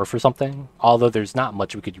power for something. Although there's not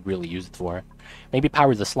much we could really use it for. Maybe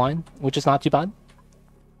power this line, which is not too bad.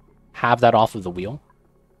 Have that off of the wheel.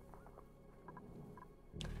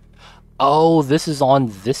 Oh, this is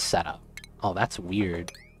on this setup. Oh, that's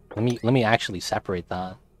weird. Let me actually separate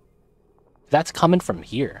that. That's coming from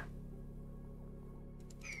here.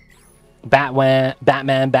 Batman,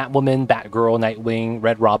 Batwoman, Batgirl, Nightwing,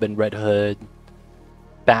 Red Robin, Red Hood,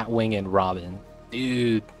 Batwing, and Robin.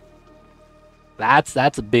 Dude, that's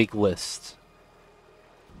a big list.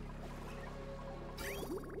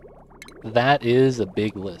 That is a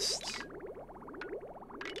big list.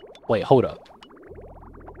 Wait, hold up.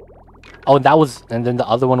 Oh, that was, and then the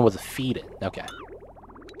other one was a feed-in. Okay.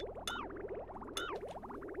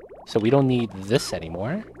 So we don't need this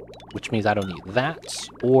anymore. Which means I don't need that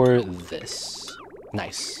or this.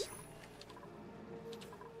 Nice.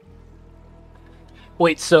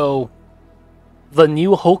 Wait, so the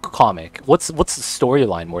new Hulk comic, what's the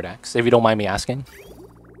storyline, Mordax, if you don't mind me asking?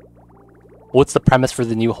 What's the premise for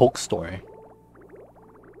the new Hulk story?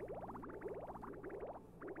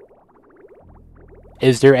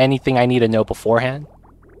 Is there anything I need to know beforehand?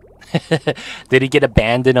 Did he get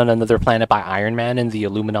abandoned on another planet by Iron Man and the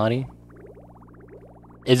Illuminati?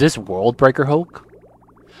 Is this World Breaker Hulk?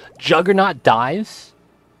 Juggernaut dies?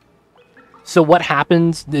 So what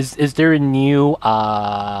happens? Is there a new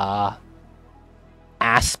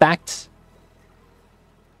aspect?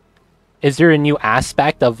 Is there a new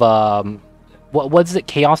aspect of what is it?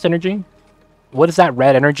 Chaos energy? What is that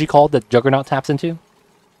red energy called that Juggernaut taps into?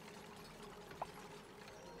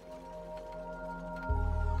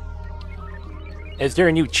 Is there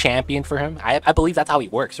a new champion for him? I believe that's how he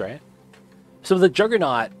works, right? So the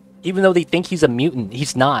Juggernaut, even though they think he's a mutant,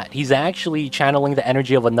 he's not. He's actually channeling the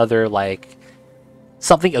energy of another, like,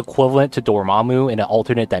 something equivalent to Dormammu in an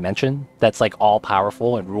alternate dimension that's, like,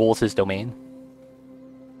 all-powerful and rules his domain.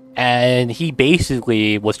 And he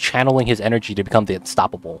basically was channeling his energy to become the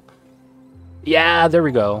Unstoppable. Yeah, there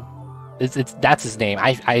we go. That's his name.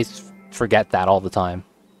 I forget that all the time.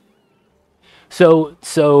 So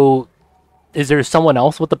is there someone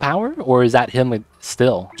else with the power, or is that him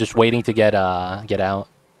still just waiting to get out?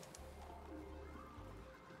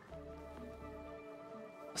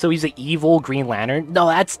 So he's an evil Green Lantern? No,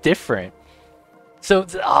 that's different. So,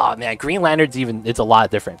 oh man, Green Lantern's it's a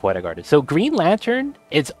lot different, Poetic Artist. So Green Lantern,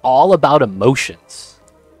 it's all about emotions.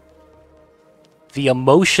 The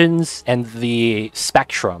emotions and the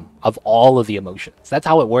spectrum of all of the emotions. That's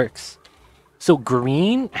how it works. So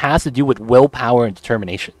green has to do with willpower and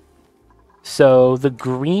determination. So the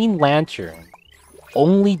Green Lantern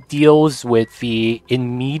only deals with the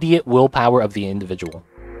immediate willpower of the individual.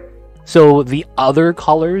 So the other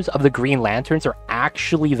colors of the Green Lanterns are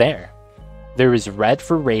actually there. There is red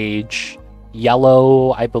for rage,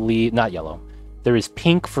 Yellow, I believe, not yellow. There is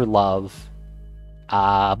pink for love.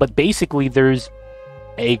 But basically, there's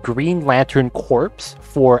a Green Lantern corpse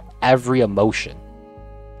for every emotion.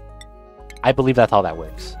 I believe that's how that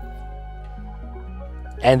works.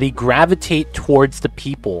 And they gravitate towards the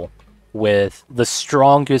people with the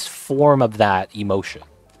strongest form of that emotion.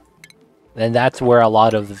 And that's where a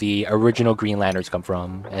lot of the original Green Lanterns come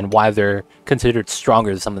from, and why they're considered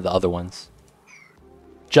stronger than some of the other ones.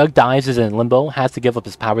 Jug dies, is in limbo, has to give up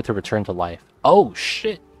his power to return to life. Oh,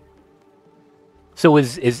 shit. So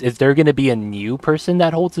is there going to be a new person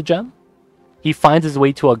that holds the gem? He finds his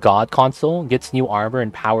way to a god console, gets new armor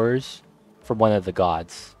and powers from one of the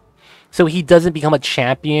gods. So he doesn't become a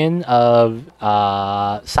champion of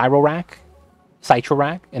Cyrorak,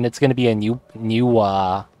 and it's going to be a new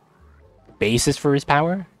basis for his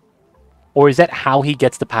power? Or is that how he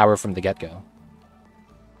gets the power from the get-go?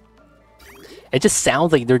 It just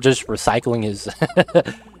sounds like they're just recycling his...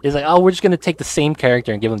 It's like, oh, we're just going to take the same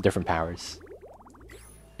character and give him different powers.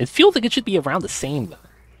 It feels like it should be around the same, though.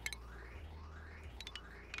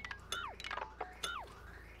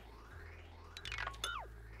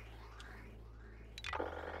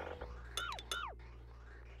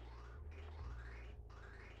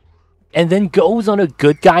 And then goes on a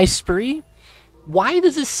good guy spree? Why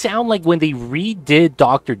does it sound like when they redid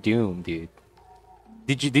Doctor Doom, dude?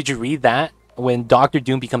 Did you read that? When Doctor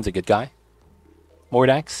Doom becomes a good guy?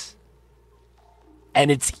 Mordex?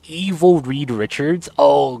 And it's evil Reed Richards?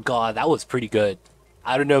 Oh god, that was pretty good.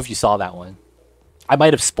 I don't know if you saw that one. I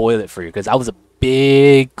might have spoiled it for you, because that was a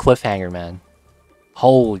big cliffhanger, man.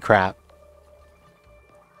 Holy crap.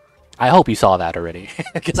 I hope you saw that already,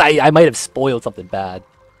 because I might have spoiled something bad.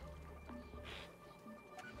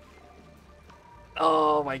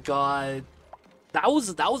 Oh my god. That was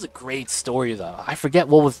a great story though. I forget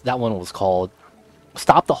what that one was called.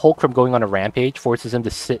 Stop the Hulk from going on a rampage, forces him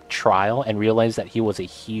to sit trial and realize that he was a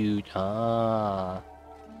huge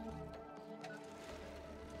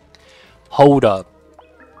Hold up.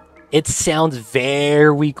 It sounds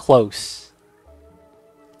very close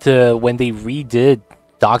to when they redid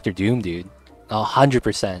Doctor Doom, dude.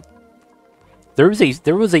 100%.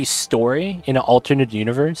 There was a story in an alternate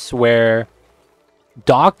universe where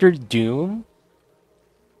Doctor Doom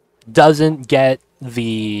doesn't get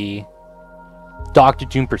the Doctor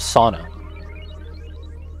Doom persona.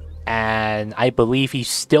 And I believe he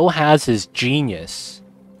still has his genius,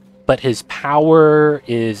 but his power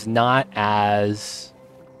is not as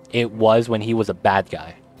it was when he was a bad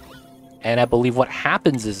guy. And I believe what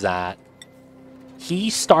happens is that he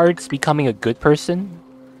starts becoming a good person,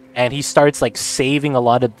 and he starts like saving a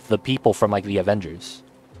lot of the people from like the Avengers.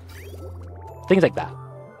 Things like that.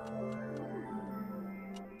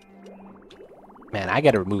 Man, I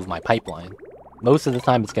gotta remove my pipeline. Most of the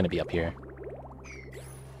time it's gonna be up here.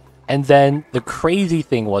 And then the crazy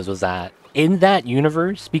thing was that in that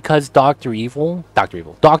universe, because Doctor Doom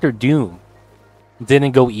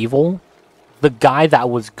didn't go evil, the guy that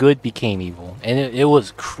was good became evil. And it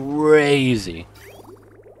was crazy.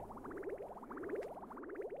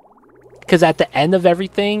 Because at the end of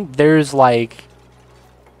everything, there's like...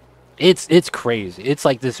 It's crazy. It's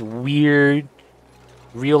like this weird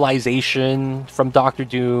realization from Doctor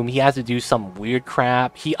Doom. He has to do some weird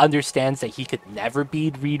crap. He understands that he could never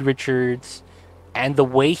beat Reed Richards. And the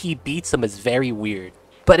way he beats him is very weird.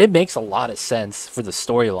 But it makes a lot of sense for the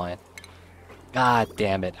storyline. God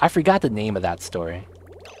damn it. I forgot the name of that story.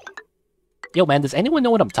 Yo, man, does anyone know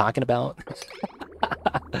what I'm talking about?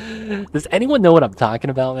 Does anyone know what I'm talking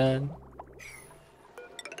about, man?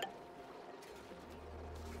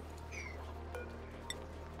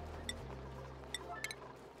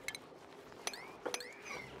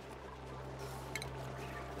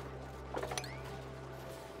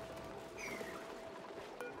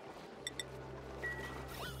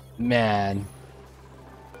 Man.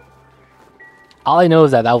 All I know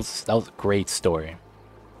is that was a great story.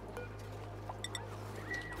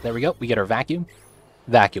 There we go. We get our vacuum.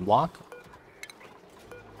 Vacuum lock.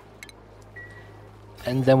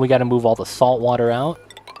 And then we got to move all the salt water out.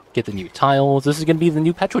 Get the new tiles. This is going to be the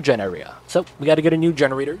new Petrogen area. So, we got to get a new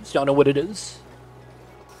generator. Y'all know what it is.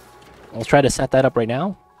 Let's try to set that up right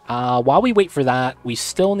now. While we wait for that, we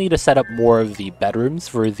still need to set up more of the bedrooms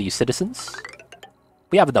for the citizens.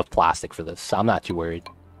 We have enough plastic for this, so I'm not too worried.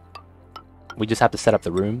 We just have to set up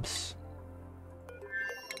the rooms.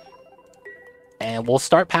 And we'll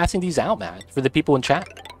start passing these out, man, for the people in chat.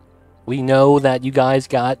 We know that you guys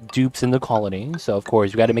got dupes in the colony, so of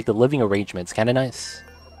course, we got to make the living arrangements kind of nice.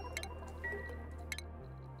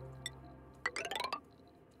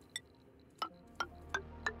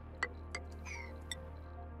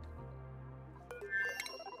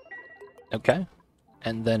 Okay.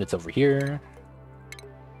 And then it's over here.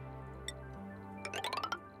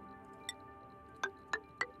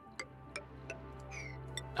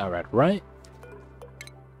 Alright, right.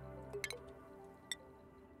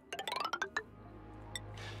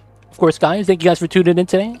 Of course, guys, thank you guys for tuning in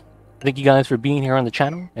today. Thank you guys for being here on the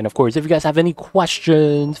channel. And of course, if you guys have any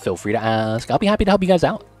questions, feel free to ask. I'll be happy to help you guys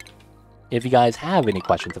out. If you guys have any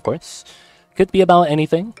questions, of course. Could be about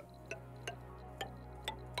anything.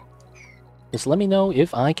 Just let me know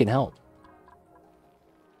if I can help.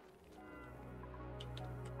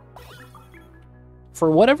 For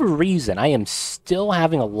whatever reason, I am still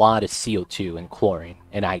having a lot of CO2 and chlorine,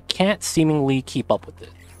 and I can't seemingly keep up with it.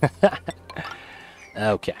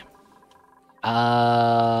 Okay.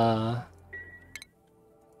 I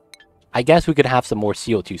guess we could have some more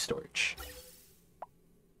CO2 storage.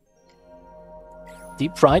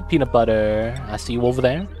 Deep fried peanut butter. I see you over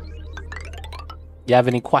there. You have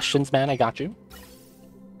any questions, man? I got you.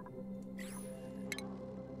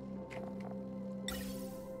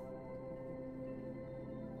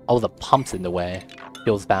 Oh, the pump's in the way.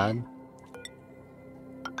 Feels bad.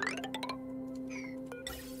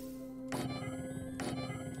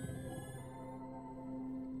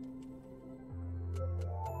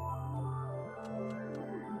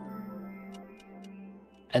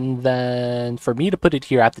 And then for me to put it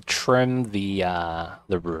here, I have to trim the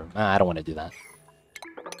room. I don't want to do that.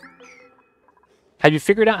 Have you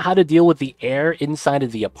figured out how to deal with the air inside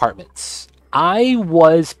of the apartments? I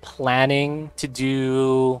was planning to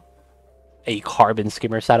do a carbon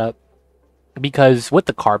skimmer setup, because with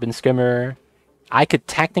the carbon skimmer, I could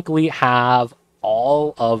technically have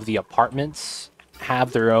all of the apartments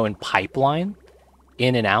have their own pipeline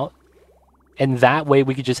in and out. And that way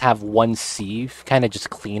we could just have one sieve, kind of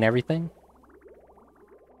just clean everything.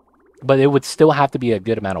 But it would still have to be a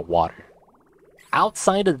good amount of water.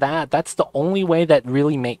 Outside of that, that's the only way that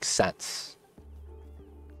really makes sense.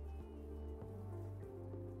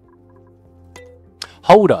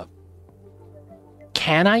 Hold up.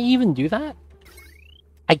 Can I even do that?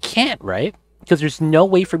 I can't, right? Because there's no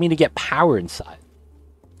way for me to get power inside.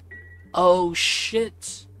 Oh,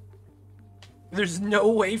 shit. There's no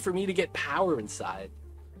way for me to get power inside.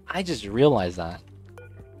 I just realized that.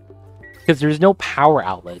 Because there's no power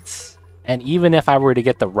outlets. And even if I were to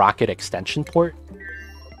get the rocket extension port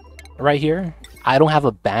right here, I don't have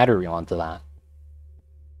a battery onto that.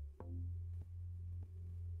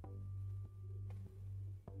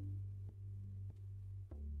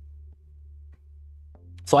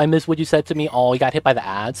 So I missed what you said to me. Oh, you got hit by the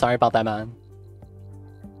ad. Sorry about that, man.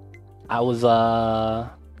 I was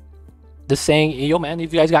just saying, yo, man,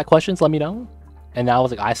 if you guys got questions, let me know. And I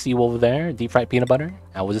was like, I see you over there, deep fried peanut butter.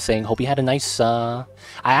 I was just saying, hope you had a nice, I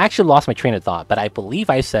actually lost my train of thought, but I believe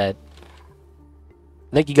I said,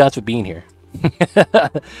 thank you guys for being here.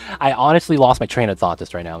 I honestly lost my train of thought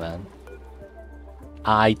just right now, man.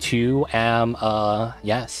 I, too, am,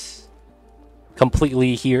 yes,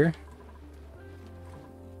 completely here.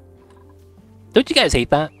 Don't you guys hate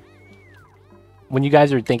that? When you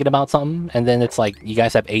guys are thinking about something, and then it's like, you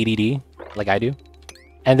guys have ADD, like I do.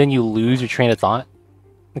 And then you lose your train of thought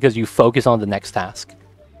because you focus on the next task.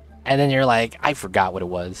 And then you're like, I forgot what it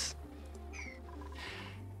was.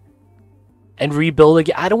 And rebuild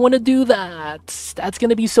again. I don't want to do that. That's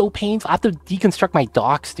going to be so painful. I have to deconstruct my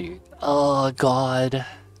docks, dude. Oh, God.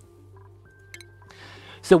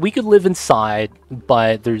 So we could live inside,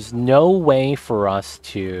 but there's no way for us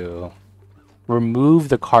to remove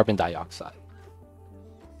the carbon dioxide.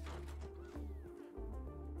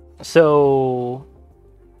 So...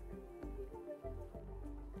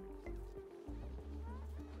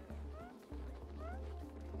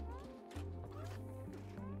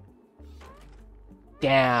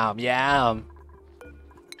 damn, yeah.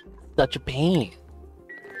 Such a pain.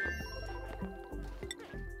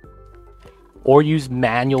 Or use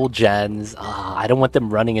manual gens. I don't want them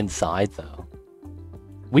running inside, though.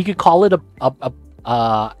 We could call it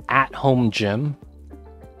a at-home gym.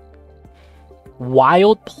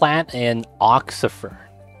 Wild plant and oxyfern.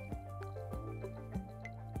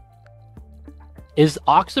 Is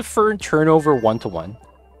oxyfern turnover 1-to-1?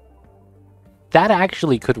 That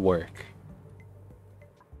actually could work.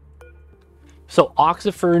 So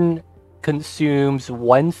oxyfern consumes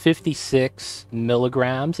 156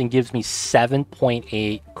 milligrams and gives me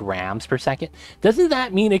 7.8 grams per second. Doesn't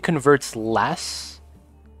that mean it converts less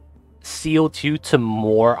CO2 to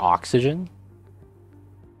more oxygen?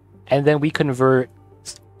 And then we convert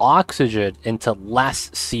oxygen into less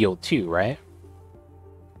CO2, right?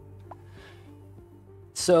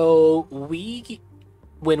 So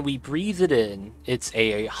when we breathe it in, it's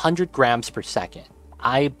 100 grams per second.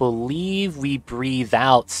 I believe we breathe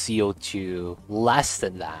out CO2 less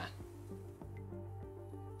than that.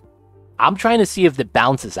 I'm trying to see if it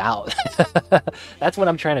bounces out. That's what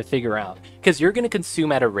I'm trying to figure out. Because you're going to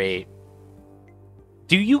consume at a rate.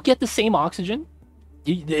 Do you get the same oxygen?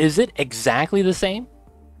 Is it exactly the same?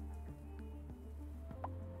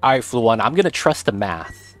 Alright, Fluon, I'm going to trust the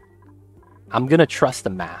math. I'm going to trust the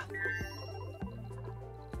math.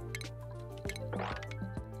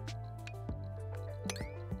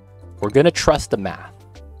 We're going to trust the math.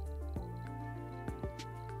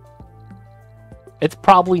 It's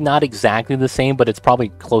probably not exactly the same, but it's probably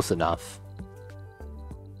close enough.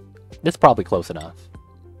 It's probably close enough.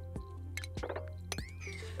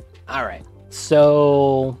 Alright,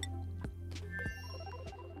 so...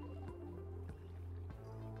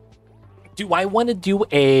 do I want to do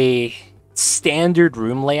a standard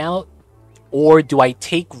room layout? Or do I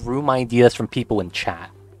take room ideas from people in chat?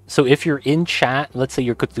 So if you're in chat, let's say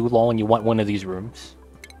you're Cthulhu and you want one of these rooms,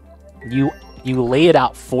 you lay it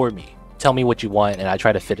out for me. Tell me what you want and I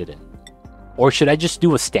try to fit it in. Or should I just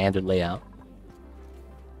do a standard layout?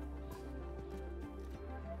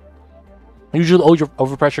 Usually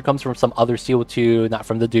overpressure comes from some other CO2, not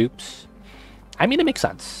from the dupes. I mean, it makes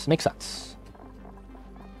sense. It makes sense.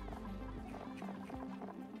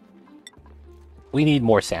 We need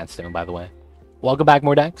more sandstone, by the way. Welcome back,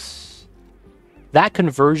 Mordex. That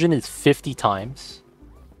conversion is 50 times.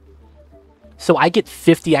 So I get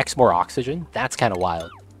 50x more oxygen. That's kind of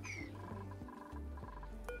wild.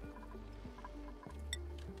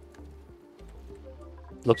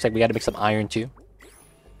 Looks like we got to make some iron too.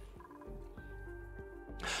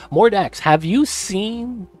 Mordex, have you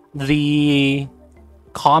seen the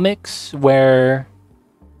comics where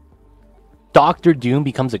Doctor Doom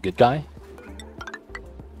becomes a good guy?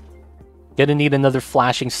 Gonna need another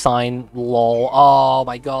flashing sign, lol. Oh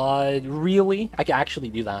my god, really? I can actually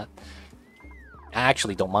do that. I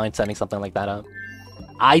actually don't mind setting something like that up.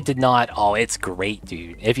 I did not. Oh, it's great,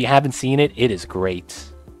 dude. If you haven't seen it, it is great.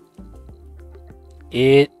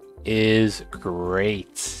 It is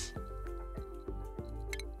great.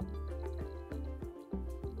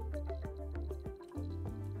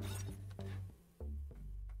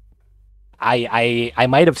 I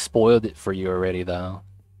might have spoiled it for you already, though.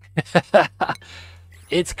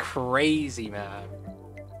 It's crazy, man.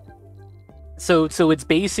 So it's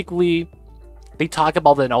basically, they talk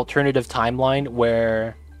about an alternative timeline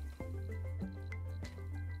where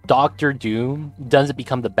Doctor Doom doesn't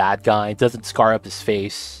become the bad guy, doesn't scar up his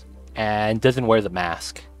face, and doesn't wear the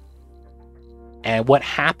mask. And what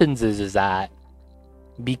happens is that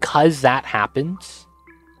because that happens,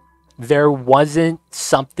 there wasn't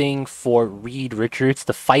something for Reed Richards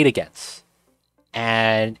to fight against.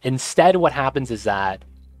 And instead what happens is that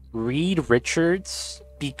Reed Richards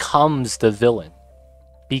becomes the villain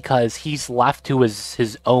because he's left to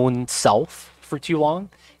his own self for too long,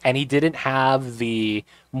 and he didn't have the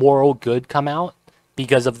moral good come out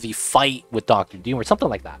because of the fight with Dr. Doom or something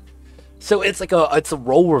like that. So it's like it's a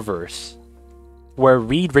role reverse where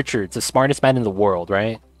Reed Richards, the smartest man in the world,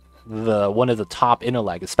 right? One of the top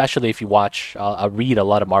intellect, especially if you watch read a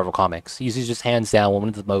lot of Marvel comics. He's just hands down one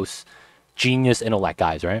of the most genius intellect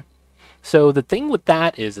guys, right? So the thing with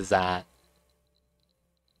that is that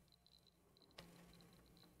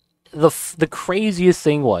the craziest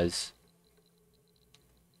thing was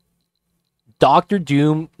Doctor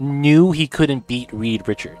Doom knew he couldn't beat Reed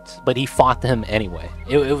Richards, but he fought him anyway.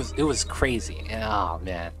 It was crazy. Oh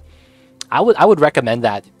man, I would recommend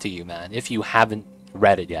that to you, man, if you haven't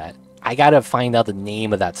read it yet. I gotta find out the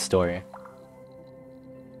name of that story.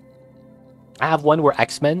 I have one where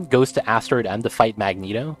X-Men goes to Asteroid M to fight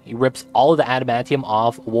Magneto. He rips all of the adamantium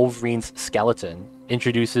off Wolverine's skeleton,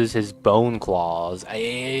 introduces his bone claws.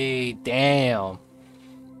 Hey, damn.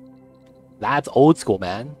 That's old school,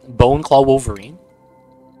 man. Bone Claw Wolverine.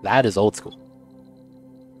 That is old school.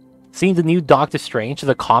 Seen the new Doctor Strange,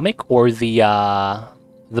 the comic or the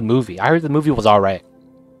movie? I heard the movie was alright.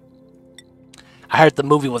 I heard the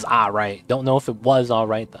movie was alright. Don't know if it was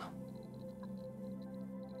alright, though.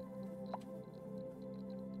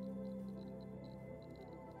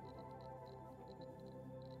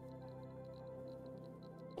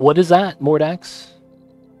 What is that, Mordax?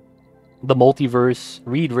 The multiverse,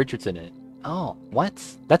 Reed Richards in it. Oh, what?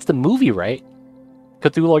 That's the movie, right?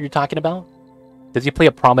 Cthulhu you're talking about? Does he play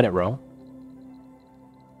a prominent role?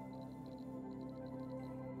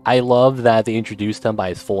 I love that they introduced him by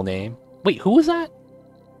his full name. Wait, who was that?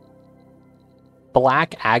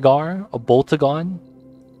 Black Agar? A Boltagon?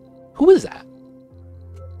 Who is that?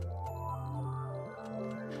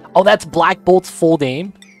 Oh, that's Black Bolt's full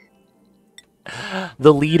name?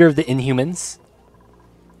 The leader of the Inhumans?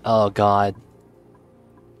 Oh god.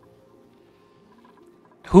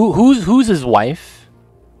 Who's his wife?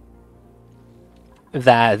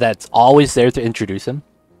 That's always there to introduce him.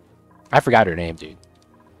 I forgot her name, dude.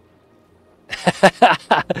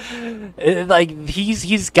 Like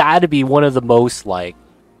he's got to be one of the most, like,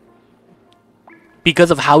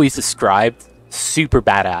 because of how he's described, super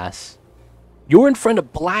badass. You're in front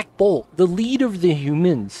of Black Bolt, the leader of the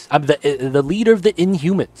humans. The leader of the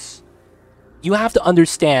Inhumans. You have to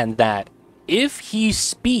understand that if he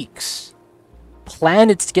speaks,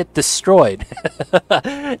 planets get destroyed.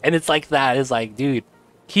 And it's like that. It's like, dude,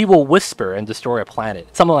 he will whisper and destroy a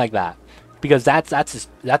planet, something like that, because that's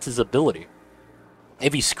his ability.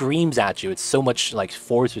 If he screams at you, it's so much like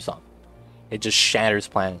force or something. It just shatters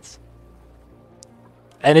planets.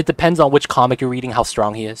 And it depends on which comic you're reading, how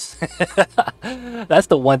strong he is. That's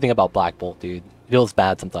the one thing about Black Bolt, dude. It feels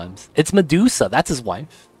bad sometimes. It's Medusa. That's his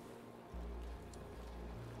wife.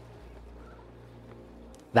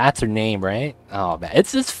 That's her name, right? Oh man,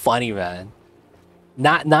 it's just funny, man.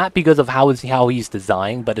 Not because of how he's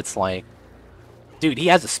designed, but it's like, dude, he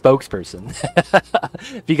has a spokesperson.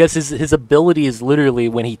 Because his ability is literally,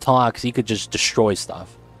 when he talks, he could just destroy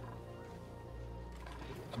stuff.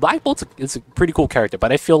 Black Bolt is a pretty cool character,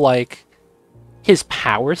 but I feel like his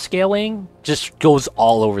power scaling just goes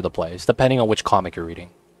all over the place, depending on which comic you're reading.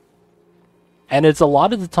 And it's a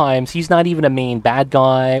lot of the times, he's not even a main bad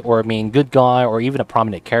guy, or a main good guy, or even a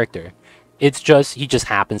prominent character. It's just, he just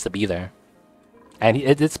happens to be there. And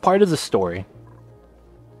it's part of the story.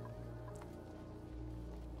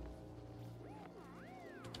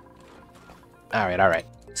 Alright.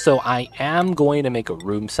 So I am going to make a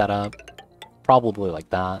room setup. Probably like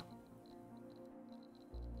that.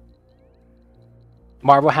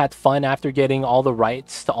 Marvel had fun after getting all the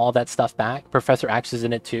rights to all that stuff back. Professor X is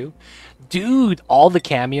in it too. Dude, all the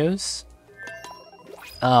cameos.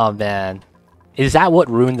 Oh man. Is that what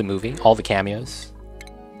ruined the movie? All the cameos?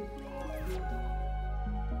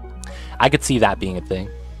 I could see that being a thing.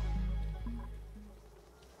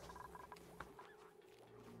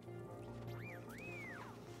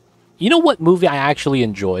 You know what movie I actually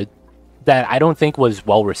enjoyed that I don't think was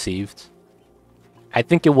well received? I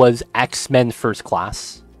think it was X-Men First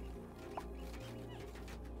Class.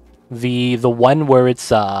 The one where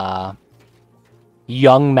it's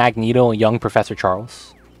young Magneto and young Professor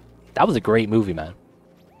Charles. That was a great movie, man.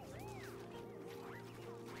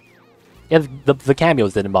 Yeah, the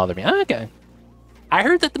cameos didn't bother me. Okay. I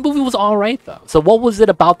heard that the movie was alright, though. So what was it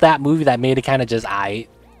about that movie that made it kind of just,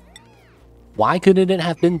 why couldn't it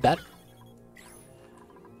have been better?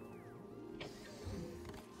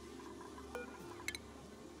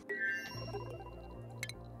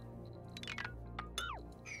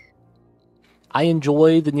 I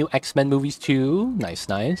enjoy the new X-Men movies too.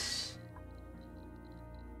 Nice.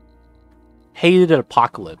 Hated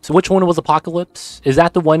Apocalypse. Which one was Apocalypse? Is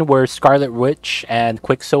that the one where Scarlet Witch and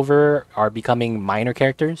Quicksilver are becoming minor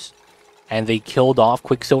characters? And they killed off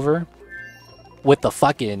Quicksilver? With the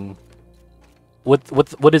fucking...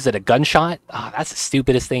 what is it, a gunshot? Oh, that's the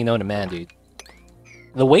stupidest thing known to man, dude.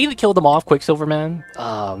 The way they killed him off, Quicksilver, man.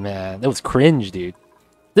 Oh, man. That was cringe, dude.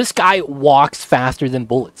 This guy walks faster than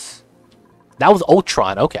bullets. That was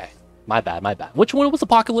Ultron. Okay. My bad. Which one was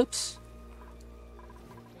Apocalypse?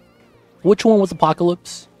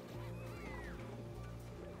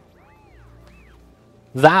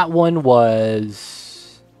 That one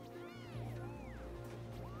was...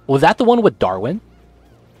 Was that the one with Darwin?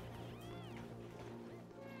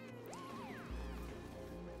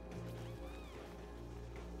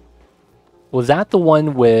 Was that the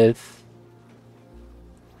one with...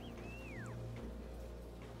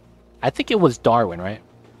 I think it was Darwin, right?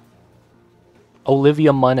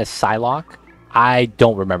 Olivia Munn as Psylocke? I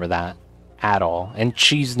don't remember that at all. And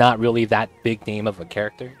she's not really that big name of a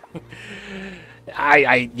character.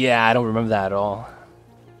 Yeah, I don't remember that at all.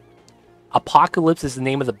 Apocalypse is the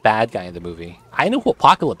name of the bad guy in the movie. I know who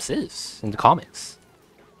Apocalypse is in the comics.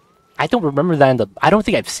 I don't remember that in the... I don't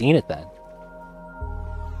think I've seen it then.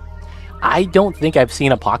 I don't think I've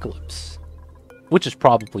seen Apocalypse. Which is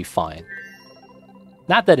probably fine.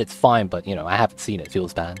 Not that it's fine, but, you know, I haven't seen it. It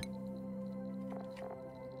feels bad.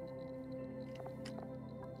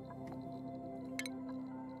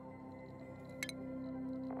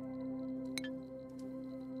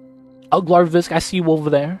 Oh, Glarvisk, I see you over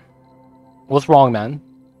there. What's wrong, man?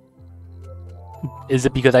 Is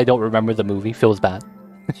it because I don't remember the movie? Feels bad.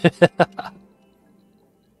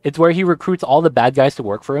 It's where he recruits all the bad guys to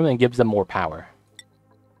work for him and gives them more power.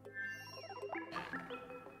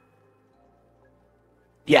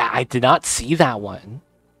 Yeah, I did not see that one.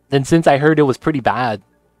 Then since I heard it was pretty bad,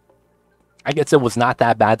 I guess it was not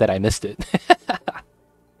that bad that I missed it.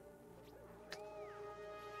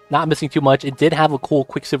 Not missing too much. It did have a cool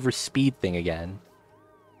Quicksilver speed thing again.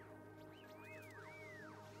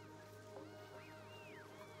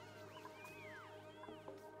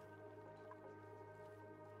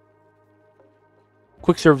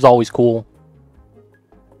 Quicksilver's always cool.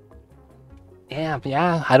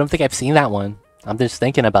 Yeah, I don't think I've seen that one. I'm just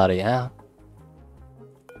thinking about it, yeah.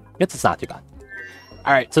 Guess it's not too bad.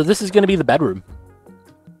 Alright, so this is going to be the bedroom.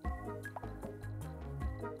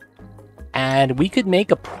 And we could make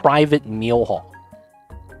a private meal hall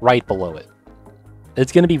right below it.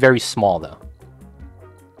 It's going to be very small, though.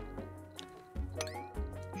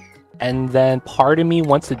 And then part of me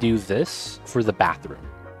wants to do this for the bathroom.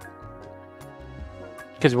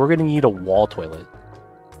 Because we're going to need a wall toilet.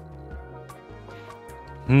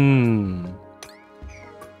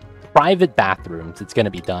 Private bathrooms, it's going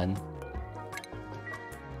to be done.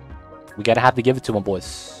 We got to have to give it to them,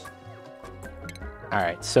 boys.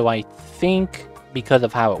 Alright, so I think because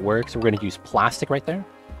of how it works, we're going to use plastic right there.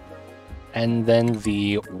 And then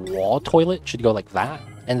the wall toilet should go like that.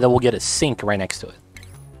 And then we'll get a sink right next to it.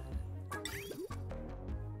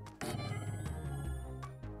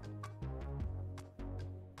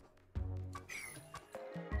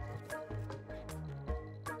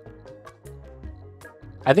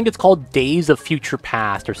 I think it's called Days of Future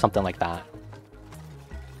Past or something like that.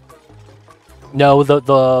 No,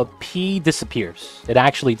 the pee disappears. It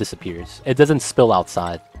actually disappears. It doesn't spill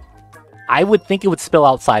outside. I would think it would spill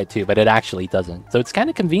outside too, but it actually doesn't. So it's kind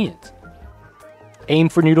of convenient. Aim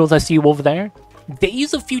for noodles, I see you over there.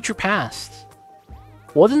 Days of Future Past.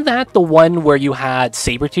 Wasn't that the one where you had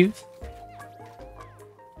Sabretooth?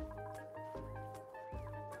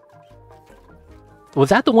 Was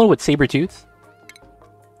that the one with Sabretooth?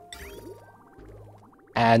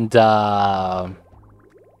 And,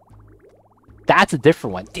 that's a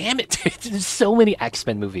different one. Damn it, dude. There's so many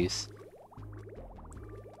X-Men movies.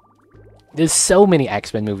 There's so many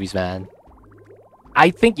X-Men movies, man.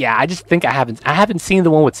 I think, yeah, I just think I haven't seen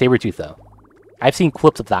the one with Sabretooth, though. I've seen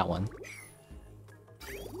clips of that one.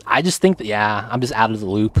 I just think that, yeah, I'm just out of the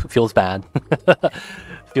loop. Feels bad.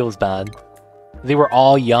 Feels bad. They were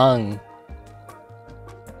all young.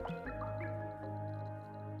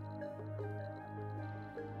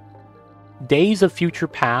 Days of Future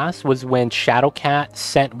Past was when Shadowcat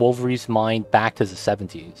sent Wolverine's mind back to the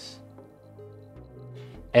 70s.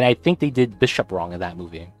 And I think they did Bishop wrong in that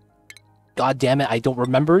movie. God damn it, I don't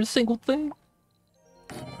remember a single thing.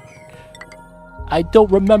 I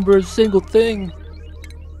don't remember a single thing.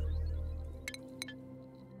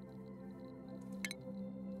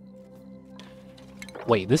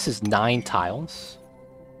 Wait, this is 9 tiles?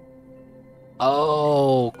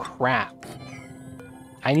 Oh, crap.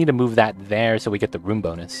 I need to move that there so we get the room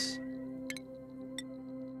bonus.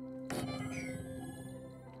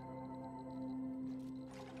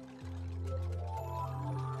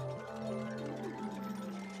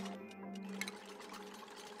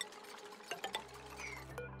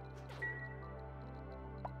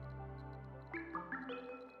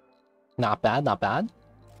 Not bad, not bad.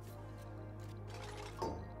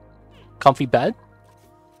 Comfy bed.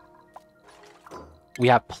 We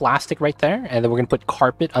have plastic right there, and then we're going to put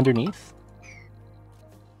carpet underneath.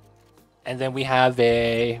 And then we have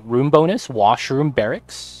a room bonus, washroom,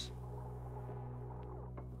 barracks.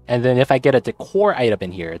 And then if I get a decor item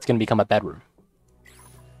in here, it's going to become a bedroom.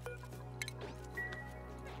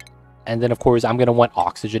 And then, of course, I'm going to want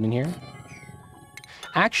oxygen in here.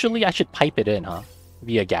 Actually, I should pipe it in, huh?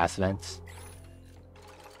 Via gas vents.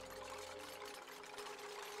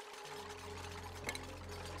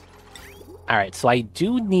 Alright, so I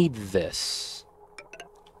do need this.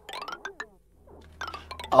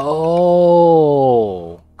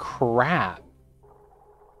 Oh, crap.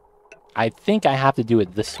 I think I have to do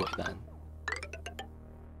it this way, then.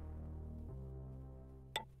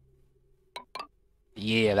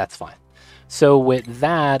 Yeah, that's fine. So with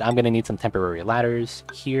that, I'm going to need some temporary ladders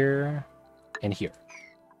here and here.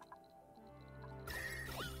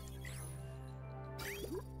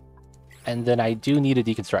 And then I do need to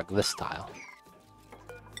deconstruct this tile.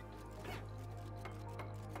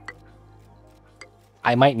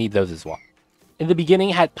 I might need those as well. In the beginning,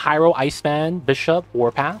 had Pyro, Iceman, Bishop,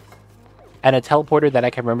 Warpath, and a teleporter that I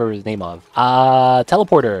can remember his name of.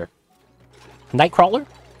 Teleporter. Nightcrawler?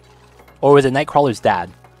 Or was it Nightcrawler's dad?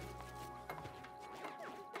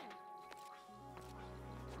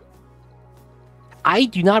 I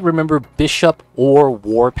do not remember Bishop or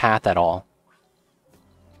Warpath at all.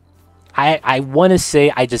 I want to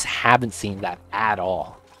say I just haven't seen that at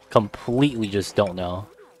all. Completely just don't know.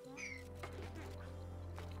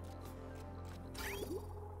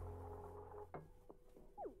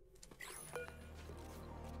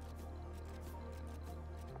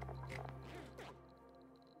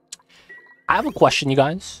 I have a question, you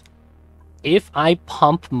guys. If I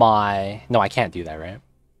pump my... No, I can't do that, right?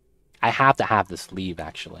 I have to have this leave,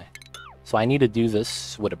 actually. So I need to do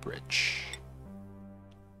this with a bridge.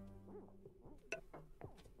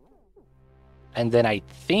 And then I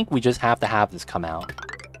think we just have to have this come out.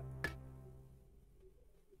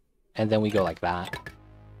 And then we go like that.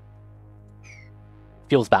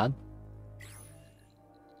 Feels bad.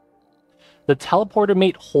 The teleporter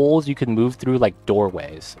made holes you could move through like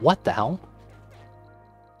doorways. What the hell?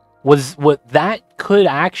 Was what that could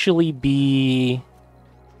actually be...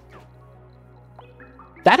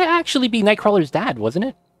 That'd actually be Nightcrawler's dad, wasn't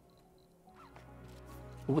it?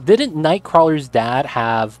 Didn't Nightcrawler's dad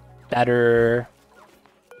have better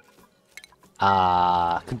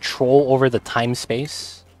control over the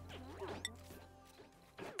time-space?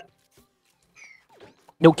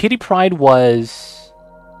 No, Kitty Pryde was...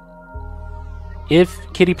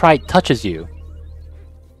 If Kitty Pryde touches you,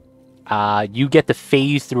 you get to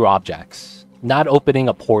phase through objects. Not opening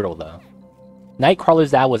a portal, though.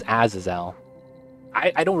 Nightcrawler's dad was Azazel.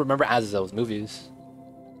 I don't remember Azazel's movies.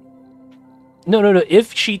 No.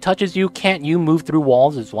 If she touches you, can't you move through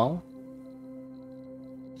walls as well?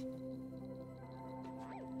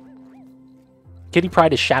 Kitty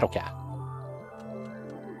Pryde is Shadowcat.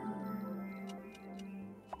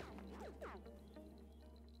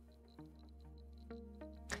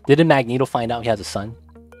 Didn't Magneto find out he has a son?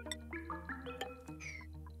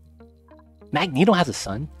 Magneto has a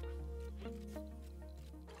son?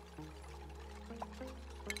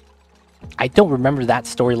 I don't remember that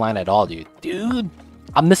storyline at all, dude. Dude,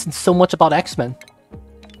 I'm missing so much about X-Men.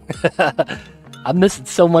 I'm missing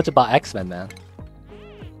so much about X-Men, man.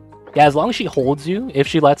 Yeah, as long as she holds you, if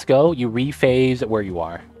she lets go, you rephase where you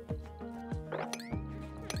are.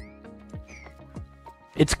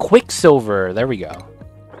 It's Quicksilver. There we go.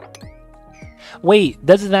 Wait,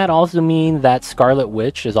 doesn't that also mean that Scarlet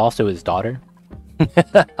Witch is also his daughter?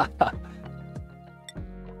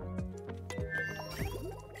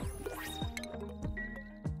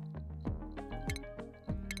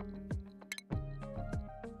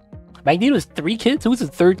 Magneto has 3 kids? Who's the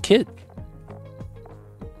third kid?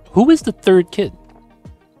 Who is the third kid?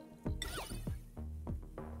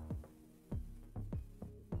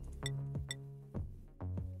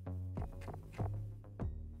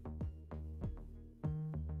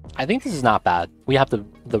 I think this is not bad. We have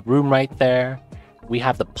the room right there. We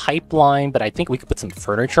have the pipeline, but I think we could put some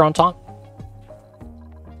furniture on top.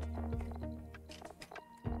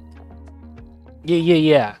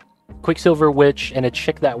 Yeah. Quicksilver Witch and a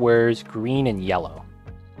chick that wears green and yellow.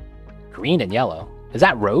 Green and yellow? Is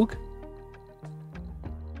that Rogue?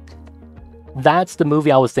 That's the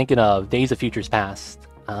movie I was thinking of, Days of Futures Past.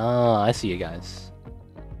 Ah, I see you guys.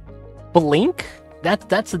 Blink?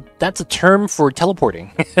 That's a term for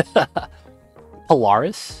teleporting.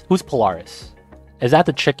 Polaris? Who's Polaris? Is that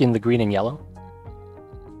the chick in the green and yellow?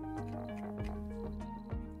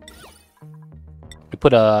 We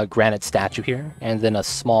put a granite statue here, and then a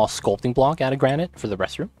small sculpting block out of granite for the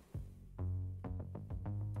restroom.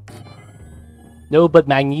 No, but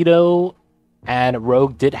Magneto and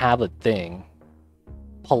Rogue did have a thing.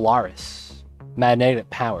 Polaris. Magnetic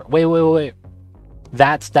power. Wait.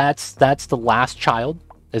 That's the last child?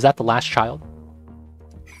 Is that the last child?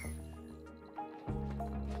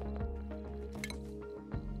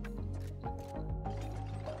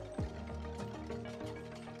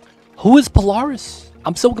 Who is Polaris?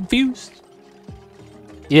 I'm so confused.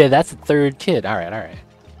 Yeah, that's the third kid. Alright.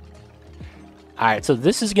 Alright, so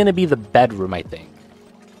this is gonna be the bedroom, I think.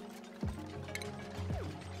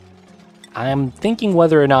 I'm thinking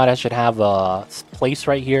whether or not I should have a place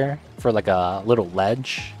right here for like a little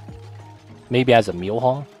ledge. Maybe as a meal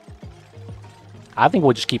hall. I think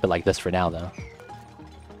we'll just keep it like this for now, though.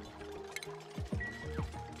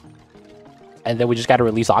 And then we just gotta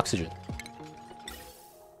release oxygen.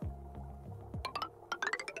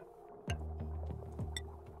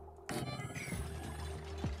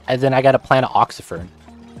 And then I gotta plant an oxyfern.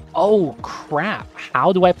 Oh, crap.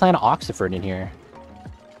 How do I plant an oxyfern in here?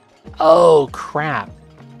 Oh, crap.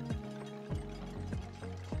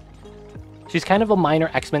 She's kind of a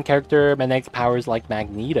minor X-Men character. Magnetic powers like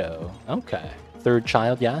Magneto. Okay. Third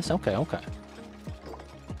child, yes. Okay.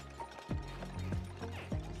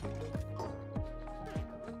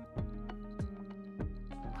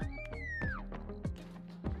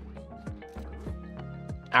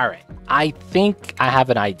 Alright. I think I have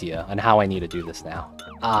an idea on how I need to do this now.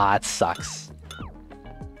 Ah, it sucks.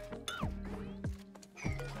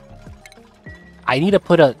 I need to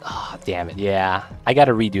put a... Oh, damn it. Yeah. I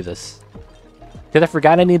gotta redo this. Because I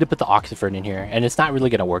forgot I need to put the oxyfern in here. And it's not really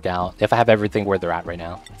gonna work out if I have everything where they're at right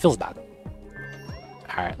now. Feels bad.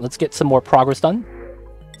 Alright, let's get some more progress done.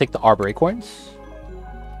 Take the Arbor Acorns.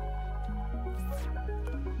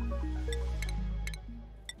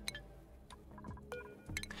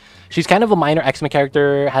 She's kind of a minor X-Men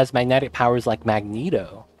character, has magnetic powers like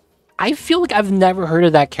Magneto. I feel like I've never heard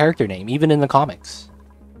of that character name, even in the comics.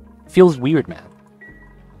 Feels weird, man.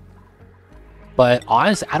 But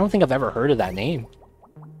honestly, I don't think I've ever heard of that name.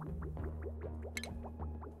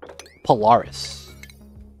 Polaris.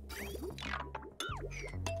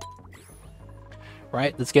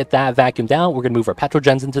 Right, let's get that vacuum down. We're gonna move our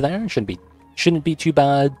petrogens into there. Shouldn't be too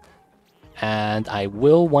bad. And I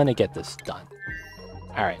will want to get this done.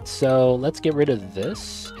 Alright, so let's get rid of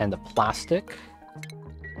this and the plastic.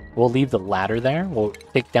 We'll leave the ladder there. We'll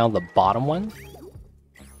take down the bottom one.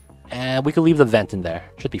 And we can leave the vent in there.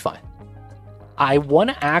 Should be fine. I want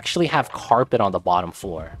to actually have carpet on the bottom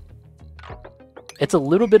floor. It's a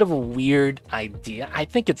little bit of a weird idea. I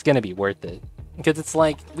think it's going to be worth it. Because it's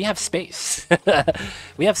like, we have space.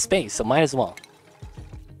 We have space, so might as well.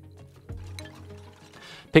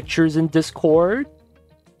 Pictures in Discord.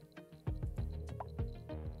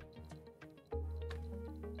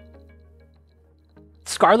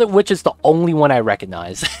 Scarlet Witch is the only one I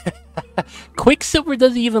recognize. Quicksilver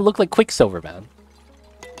doesn't even look like Quicksilver, man.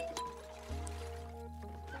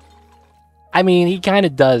 I mean, he kind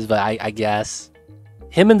of does, but I guess.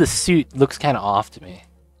 Him in the suit looks kind of off to me.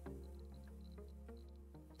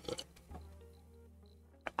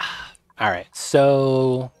 Alright,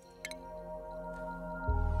 so...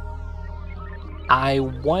 I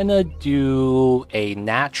want to do a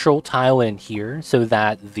natural tile in here so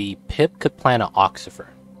that the Pip could plant an Oxifer.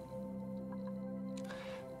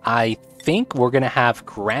 I think we're going to have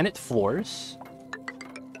granite floors.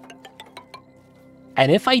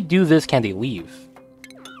 And if I do this, can they leave?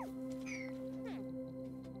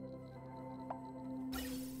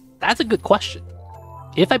 That's a good question.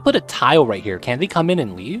 If I put a tile right here, can they come in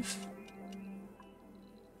and leave?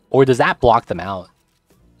 Or does that block them out?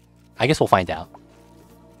 I guess we'll find out.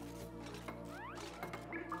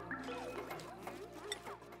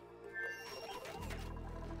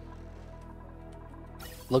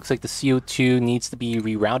 Looks like the CO2 needs to be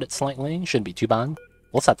rerouted slightly. Shouldn't be too bad.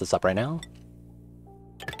 We'll set this up right now.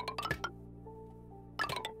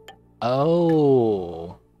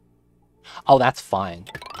 Oh. Oh, that's fine.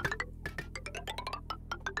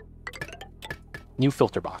 New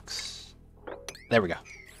filter box. There we go.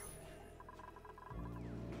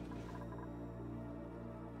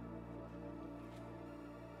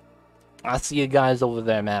 I see you guys over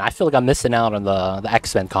there, man. I feel like I'm missing out on the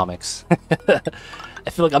X-Men comics. I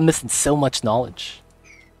feel like I'm missing so much knowledge.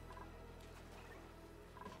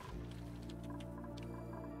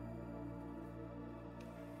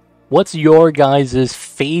 What's your guys'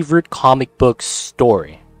 favorite comic book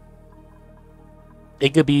story?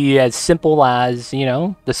 It could be as simple as, you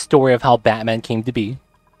know, the story of how Batman came to be.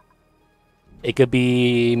 It could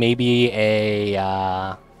be maybe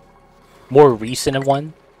a more recent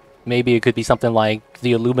one. Maybe it could be something like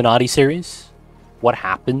the Illuminati series. What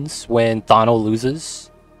happens when Thanos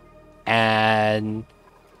loses? And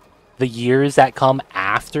the years that come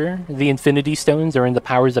after the Infinity Stones are in the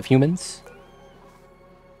powers of humans.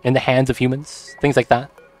 In the hands of humans. Things like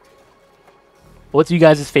that. What's you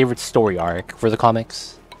guys' favorite story arc for the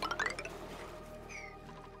comics?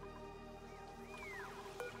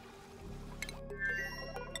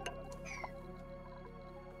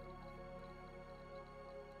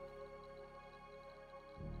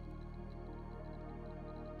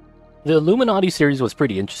 The Illuminati series was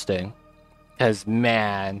pretty interesting. Because,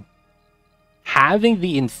 man, having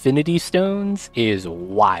the Infinity Stones is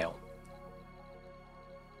wild.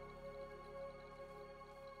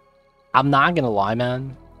 I'm not gonna lie,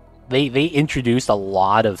 man. They introduced a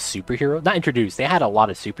lot of superheroes. Not introduced, they had a lot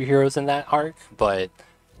of superheroes in that arc, but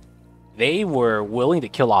they were willing to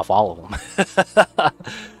kill off all of them.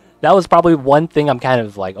 That was probably one thing I'm kind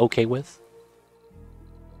of like okay with.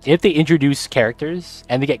 If they introduce characters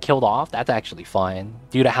and they get killed off, that's actually fine.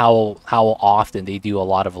 Due to how often they do a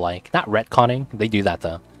lot of, like, not retconning, they do that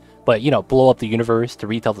though. But, you know, blow up the universe to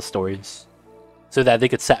retell the stories. So that they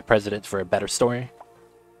could set precedent for a better story.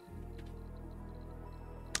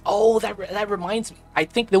 Oh, that reminds me. I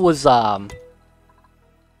think there was, no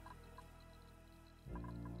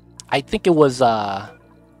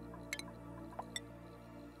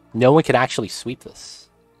one could actually sweep this.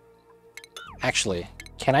 Actually...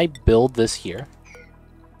 Can I build this here?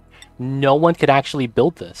 No one could actually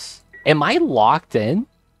build this. Am I locked in?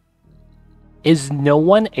 Is no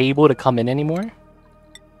one able to come in anymore?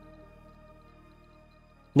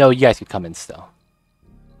 No, you guys could come in still.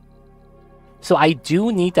 So I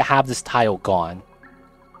do need to have this tile gone.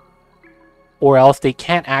 or else they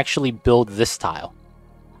can't actually build this tile.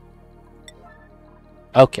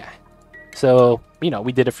 Okay. So, you know,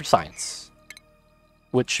 we did it for science.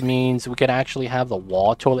 Which means we can actually have the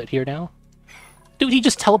wall toilet here now. Dude, he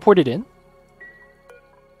just teleported in?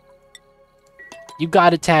 You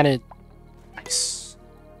got it, Tanit. Nice.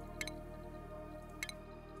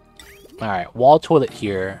 Alright, wall toilet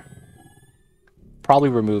here. Probably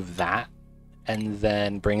remove that. And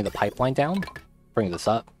then bring the pipeline down. Bring this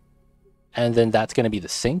up. And then that's going to be the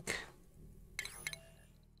sink.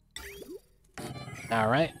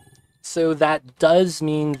 Alright. So that does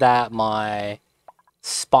mean that my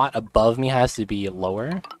spot above me has to be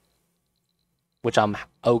lower. Which I'm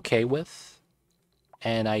okay with.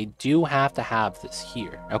 And I do have to have this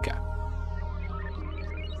here. Okay.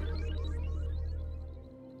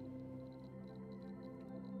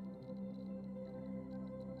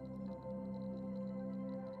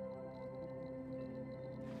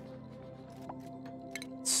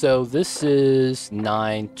 So this is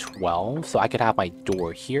 912, so I could have my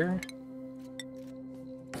door here.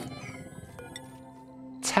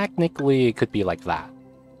 Technically, it could be like that.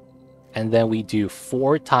 And then we do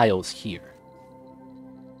 4 tiles here.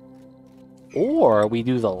 Or we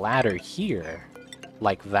do the ladder here,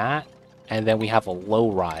 like that, and then we have a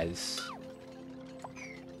low rise.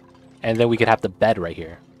 And then we could have the bed right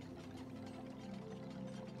here.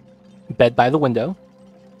 Bed by the window.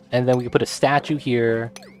 And then we could put a statue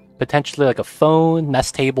here, potentially like a phone,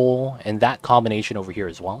 mess table, and that combination over here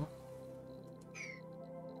as well.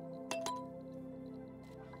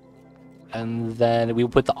 And then we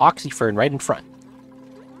will put the oxyfern right in front.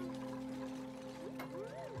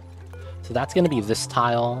 So that's going to be this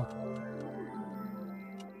tile.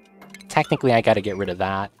 Technically, I got to get rid of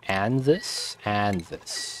that, and this, and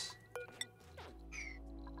this.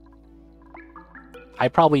 I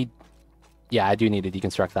probably... Yeah, I do need to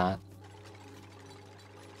deconstruct that.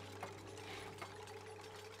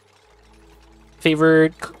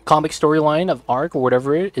 Favorite comic storyline of Arc, or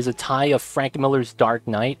whatever it is, a tie of Frank Miller's Dark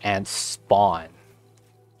Knight and Spawn.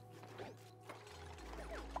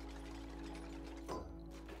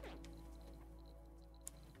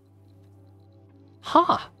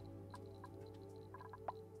 Huh.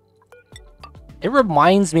 It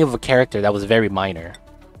reminds me of a character that was very minor,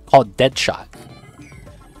 called Deadshot.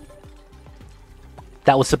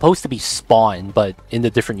 That was supposed to be Spawn, but in the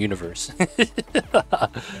different universe.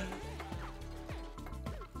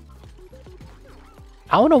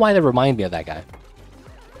 I don't know why they remind me of that guy.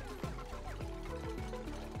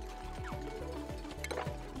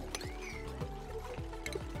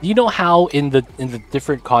 You know how in the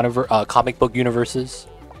different comic book universes,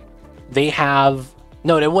 they have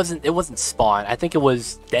it wasn't Spawn. I think it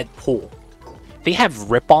was Deadpool. They have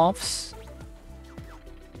ripoffs.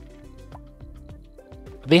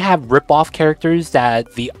 They have ripoff characters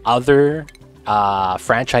that the other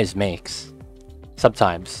franchise makes.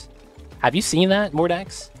 Sometimes. Have you seen that,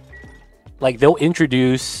 Mordax? Like, they'll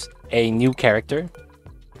introduce a new character,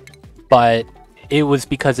 but it was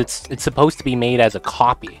because it's supposed to be made as a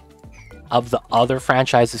copy of the other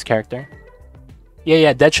franchise's character.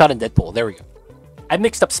 Yeah, Deadshot and Deadpool. There we go. I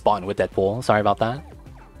mixed up Spawn with Deadpool. Sorry about that.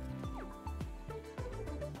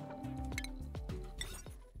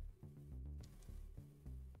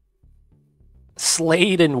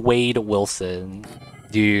 Slade and Wade Wilson.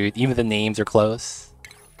 Dude, even the names are close.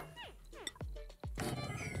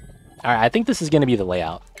 Alright, I think this is going to be the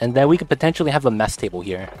layout. And then we could potentially have a mess table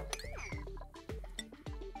here.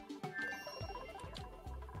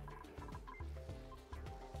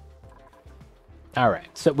 Alright,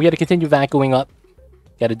 so we got to continue vacuuming up.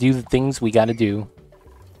 Got to do the things we got to do.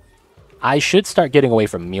 I should start getting away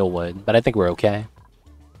from mealwood, but I think we're okay.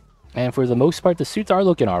 And for the most part, the suits are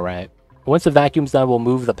looking alright. Once the vacuum's done, we'll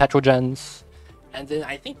move the petrogens. And then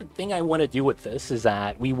I think the thing I want to do with this is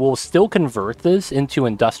that we will still convert this into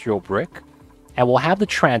industrial brick. And we'll have the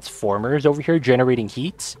transformers over here generating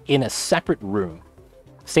heat in a separate room.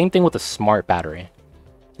 Same thing with the smart battery.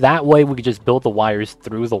 That way we could just build the wires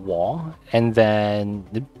through the wall. And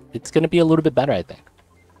then it's going to be a little bit better, I think.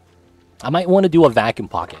 I might want to do a vacuum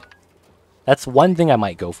pocket. That's one thing I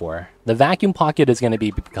might go for. The vacuum pocket is going to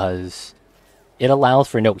be because it allows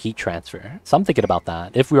for no heat transfer. So I'm thinking about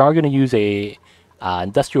that. If we are going to use a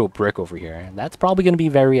industrial brick over here, that's probably going to be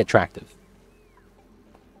very attractive.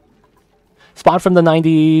 Spawn from the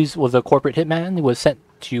 90s was a corporate hitman who was sent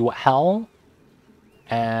to hell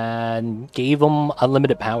and gave him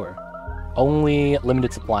unlimited power. Only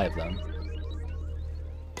limited supply of them.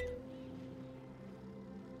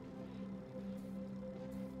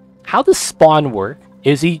 How does Spawn work?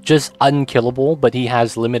 Is he just unkillable, but he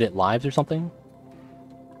has limited lives or something?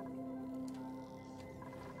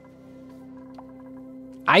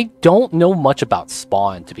 I don't know much about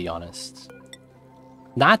Spawn, to be honest.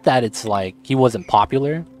 Not that it's like he wasn't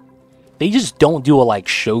popular. They just don't do like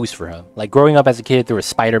shows for him. Like growing up as a kid, there was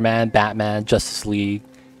Spider-Man, Batman, Justice League.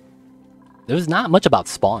 There was not much about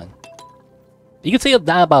Spawn. You could say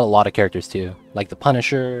that about a lot of characters too. Like the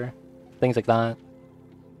Punisher, things like that.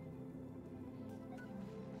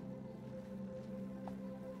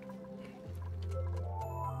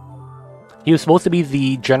 He was supposed to be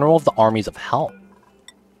the general of the armies of hell.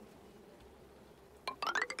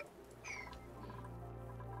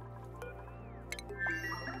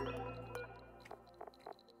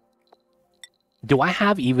 Do I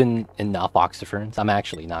have even enough oxyferns? I'm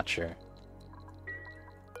actually not sure.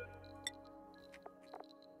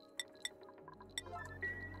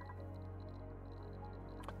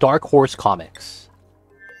 Dark Horse Comics.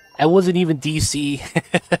 It wasn't even DC.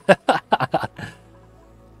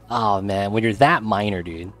 Oh man, when you're that minor,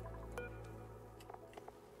 dude.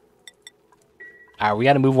 Alright, we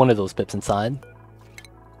gotta move one of those pips inside.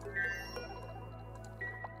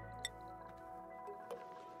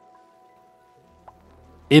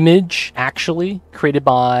 Image, actually, created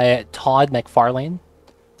by Todd McFarlane.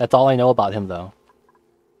 That's all I know about him, though.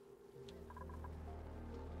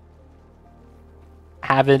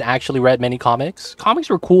 Haven't actually read many comics. Comics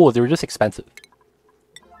were cool, they were just expensive.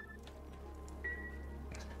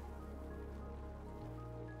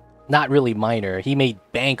 Not really minor. He made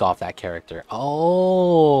bank off that character.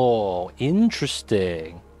 Oh,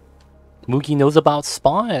 interesting. Mookie knows about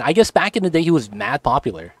Spawn. I guess back in the day he was mad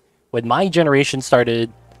popular. When my generation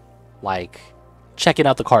started, like, checking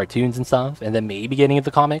out the cartoons and stuff, and then maybe getting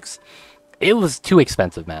into comics, it was too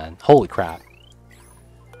expensive, man. Holy crap.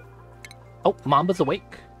 Oh, Mamba's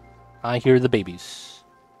awake. I hear the babies.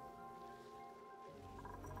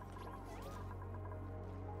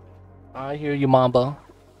 I hear you, Mamba.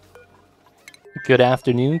 Good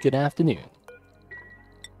afternoon, good afternoon.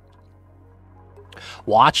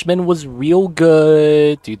 Watchmen was real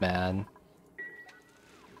good. Dude, man.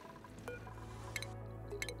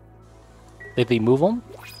 Did they move him?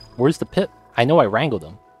 Where's the pit? I know I wrangled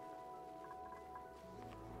him.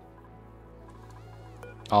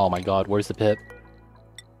 Oh my god, where's the pit?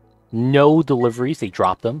 No deliveries, they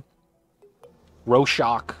dropped them.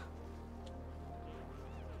 Rorschach.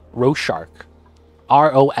 Rorschach.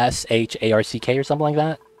 Roshark or something like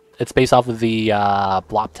that. It's based off of the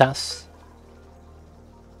Blop test.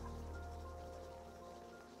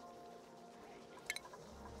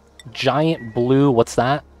 Giant Blue, what's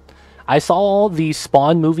that? I saw the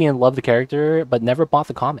Spawn movie and loved the character, but never bought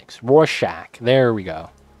the comics. Rorschach, there we go.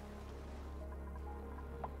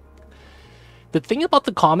 The thing about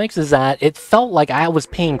the comics is that it felt like I was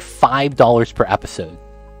paying $5 per episode.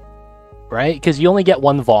 Right? Because you only get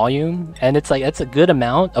one volume, and it's like, it's a good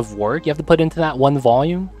amount of work you have to put into that one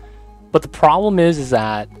volume. But the problem is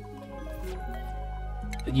that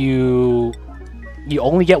you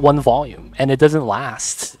only get one volume, and it doesn't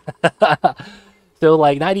last. So,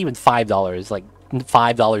 like, not even $5, like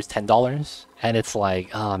 $5, $10. And it's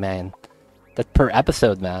like, oh man, that's per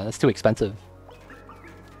episode, man. That's too expensive.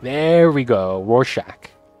 There we go,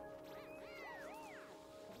 Rorschach.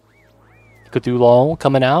 Cthulhu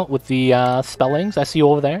coming out with the spellings. I see you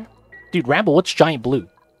over there. Dude, Ramble, what's Giant Blue?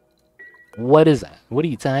 What is that? What are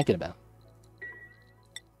you talking about?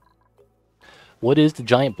 What is the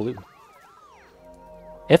Giant Blue?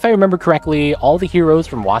 If I remember correctly, all the heroes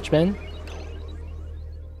from Watchmen...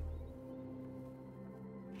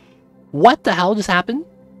 What the hell just happened?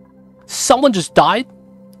 Someone just died?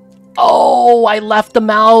 Oh, I left them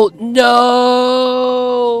out. No!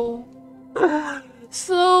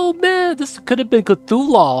 So, man, this could have been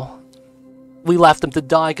Cthulhu. We left him to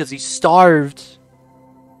die because he starved.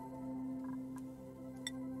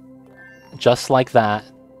 Just like that.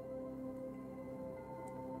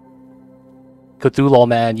 Cthulhu,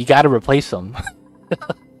 man, you gotta replace him.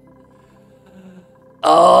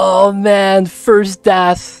 Oh, man, first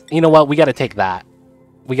death. You know what? We gotta take that.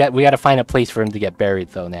 We gotta find a place for him to get buried,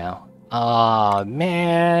 though, now. Oh,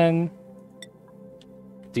 man.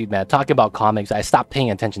 Dude, man, talking about comics, I stopped paying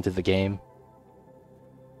attention to the game.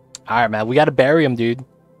 Alright, man, we gotta bury him, dude.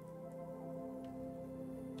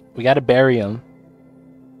 We gotta bury him.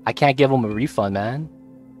 I can't give him a refund, man.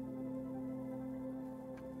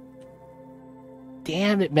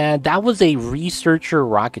 Damn it, man. That was a researcher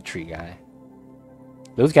rocketry guy.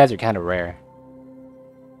 Those guys are kind of rare.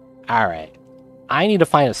 Alright. I need to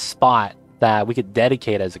find a spot that we could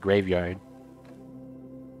dedicate as a graveyard.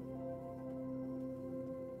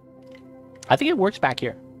 I think it works back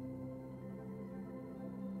here.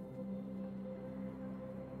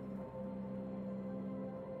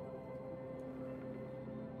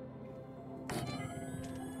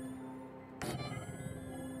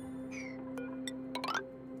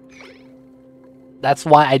 That's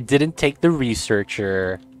why I didn't take the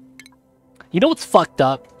researcher. You know what's fucked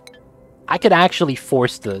up? I could actually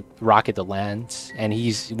force the rocket to land, and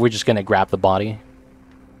we're just gonna grab the body.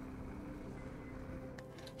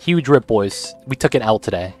 Huge rip, boys. We took an L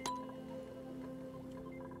today.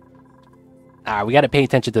 We gotta pay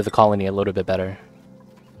attention to the colony a little bit better.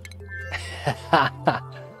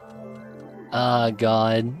 Oh,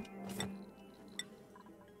 God.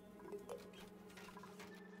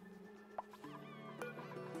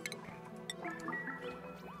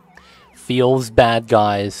 Feels bad,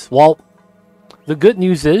 guys. Well, the good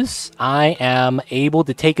news is I am able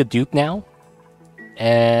to take a dupe now.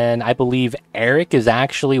 And I believe Eric is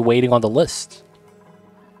actually waiting on the list.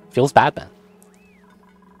 Feels bad, man.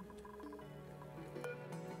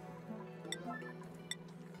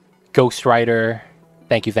 Ghost Rider.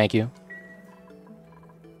 Thank you, thank you.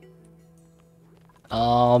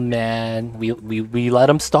 Oh, man. We let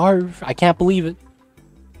him starve. I can't believe it.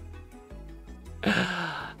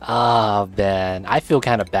 Oh, man. I feel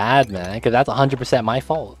kind of bad, man, because that's 100% my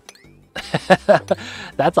fault.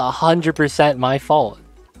 That's 100% my fault.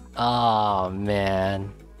 Oh,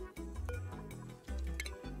 man.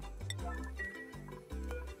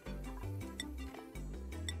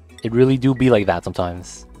 It really do be like that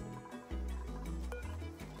sometimes.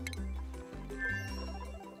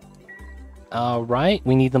 Alright,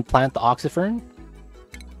 we need to plant the oxyfern.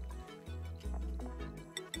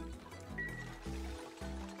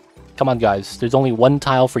 Come on, guys. There's only one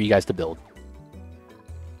tile for you guys to build.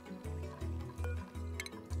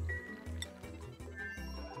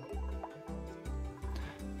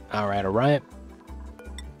 Alright, alright.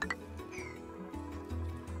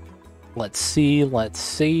 Let's see, let's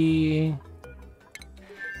see.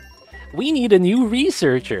 We need a new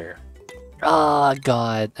researcher. Oh,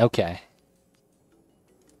 God. Okay.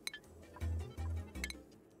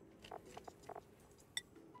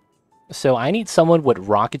 So I need someone with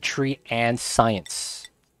rocketry and science.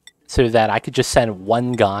 So that I could just send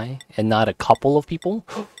one guy and not a couple of people.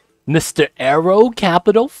 Mr. Arrow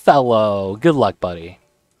Capital Fellow. Good luck, buddy.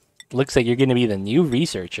 Looks like you're going to be the new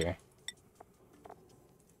researcher.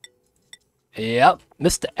 Yep,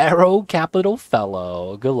 Mr. Arrow Capital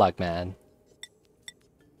Fellow. Good luck, man.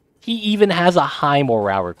 He even has a high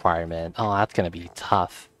morale requirement. Oh, that's going to be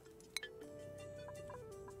tough.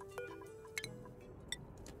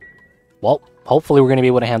 Well, hopefully we're going to be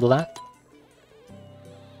able to handle that.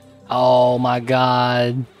 Oh my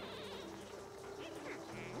god.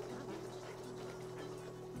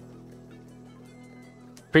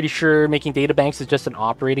 Pretty sure making databanks is just an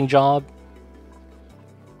operating job.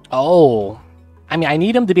 Oh. I mean, I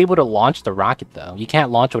need him to be able to launch the rocket, though. You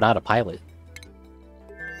can't launch without a pilot.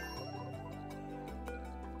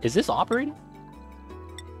 Is this operating?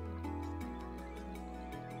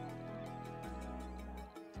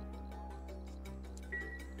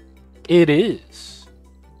 It is.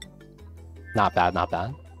 Not bad, not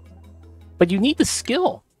bad. But you need the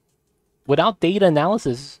skill. Without data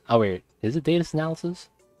analysis... Oh, wait. Is it data analysis?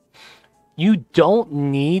 You don't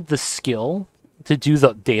need the skill to do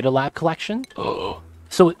the data lab collection. Oh.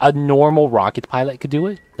 So a normal rocket pilot could do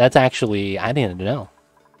it? That's actually... I didn't know.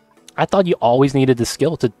 I thought you always needed the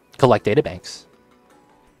skill to collect databanks.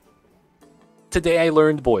 Today I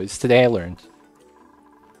learned, boys. Today I learned.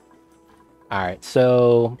 Alright,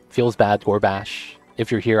 so... Feels bad, Gorbash.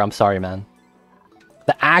 If you're here, I'm sorry, man.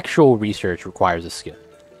 The actual research requires a skill.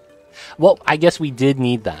 Well, I guess we did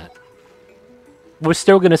need that. We're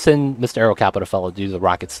still gonna send Mr. Arrow Capital Fellow to do the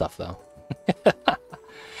rocket stuff, though.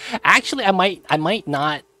 Actually, I might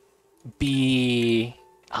not be...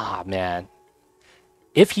 Ah, man.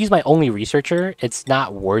 If he's my only researcher, it's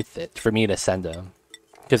not worth it for me to send him.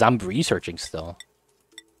 Because I'm researching still.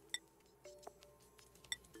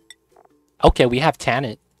 Okay, we have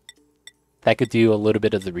Tanit. That could do a little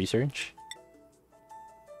bit of the research.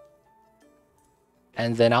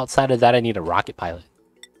 And then outside of that, I need a rocket pilot.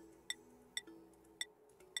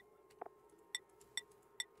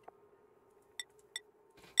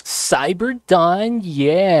 Cyberdyne?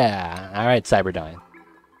 Yeah. Alright, Cyberdyne.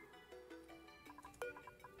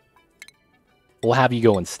 We'll have you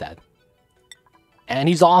go instead. And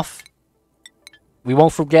he's off. We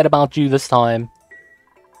won't forget about you this time.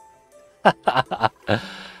 I'm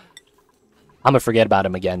gonna forget about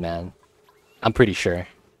him again, man. I'm pretty sure.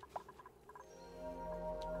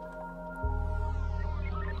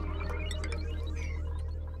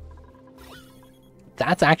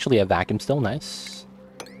 That's actually a vacuum still. Nice.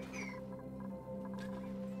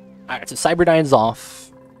 Alright, so Cyberdyne's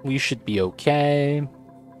off. We should be okay.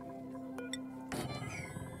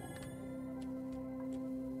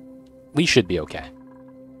 We should be okay.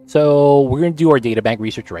 So we're going to do our data bank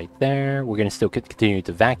research right there. We're going to still continue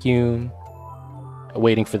to vacuum.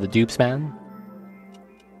 Waiting for the dupes, man.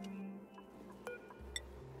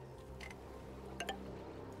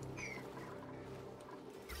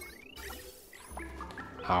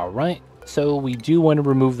 Alright, so we do want to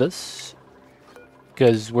remove this,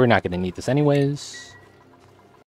 because we're not going to need this anyways.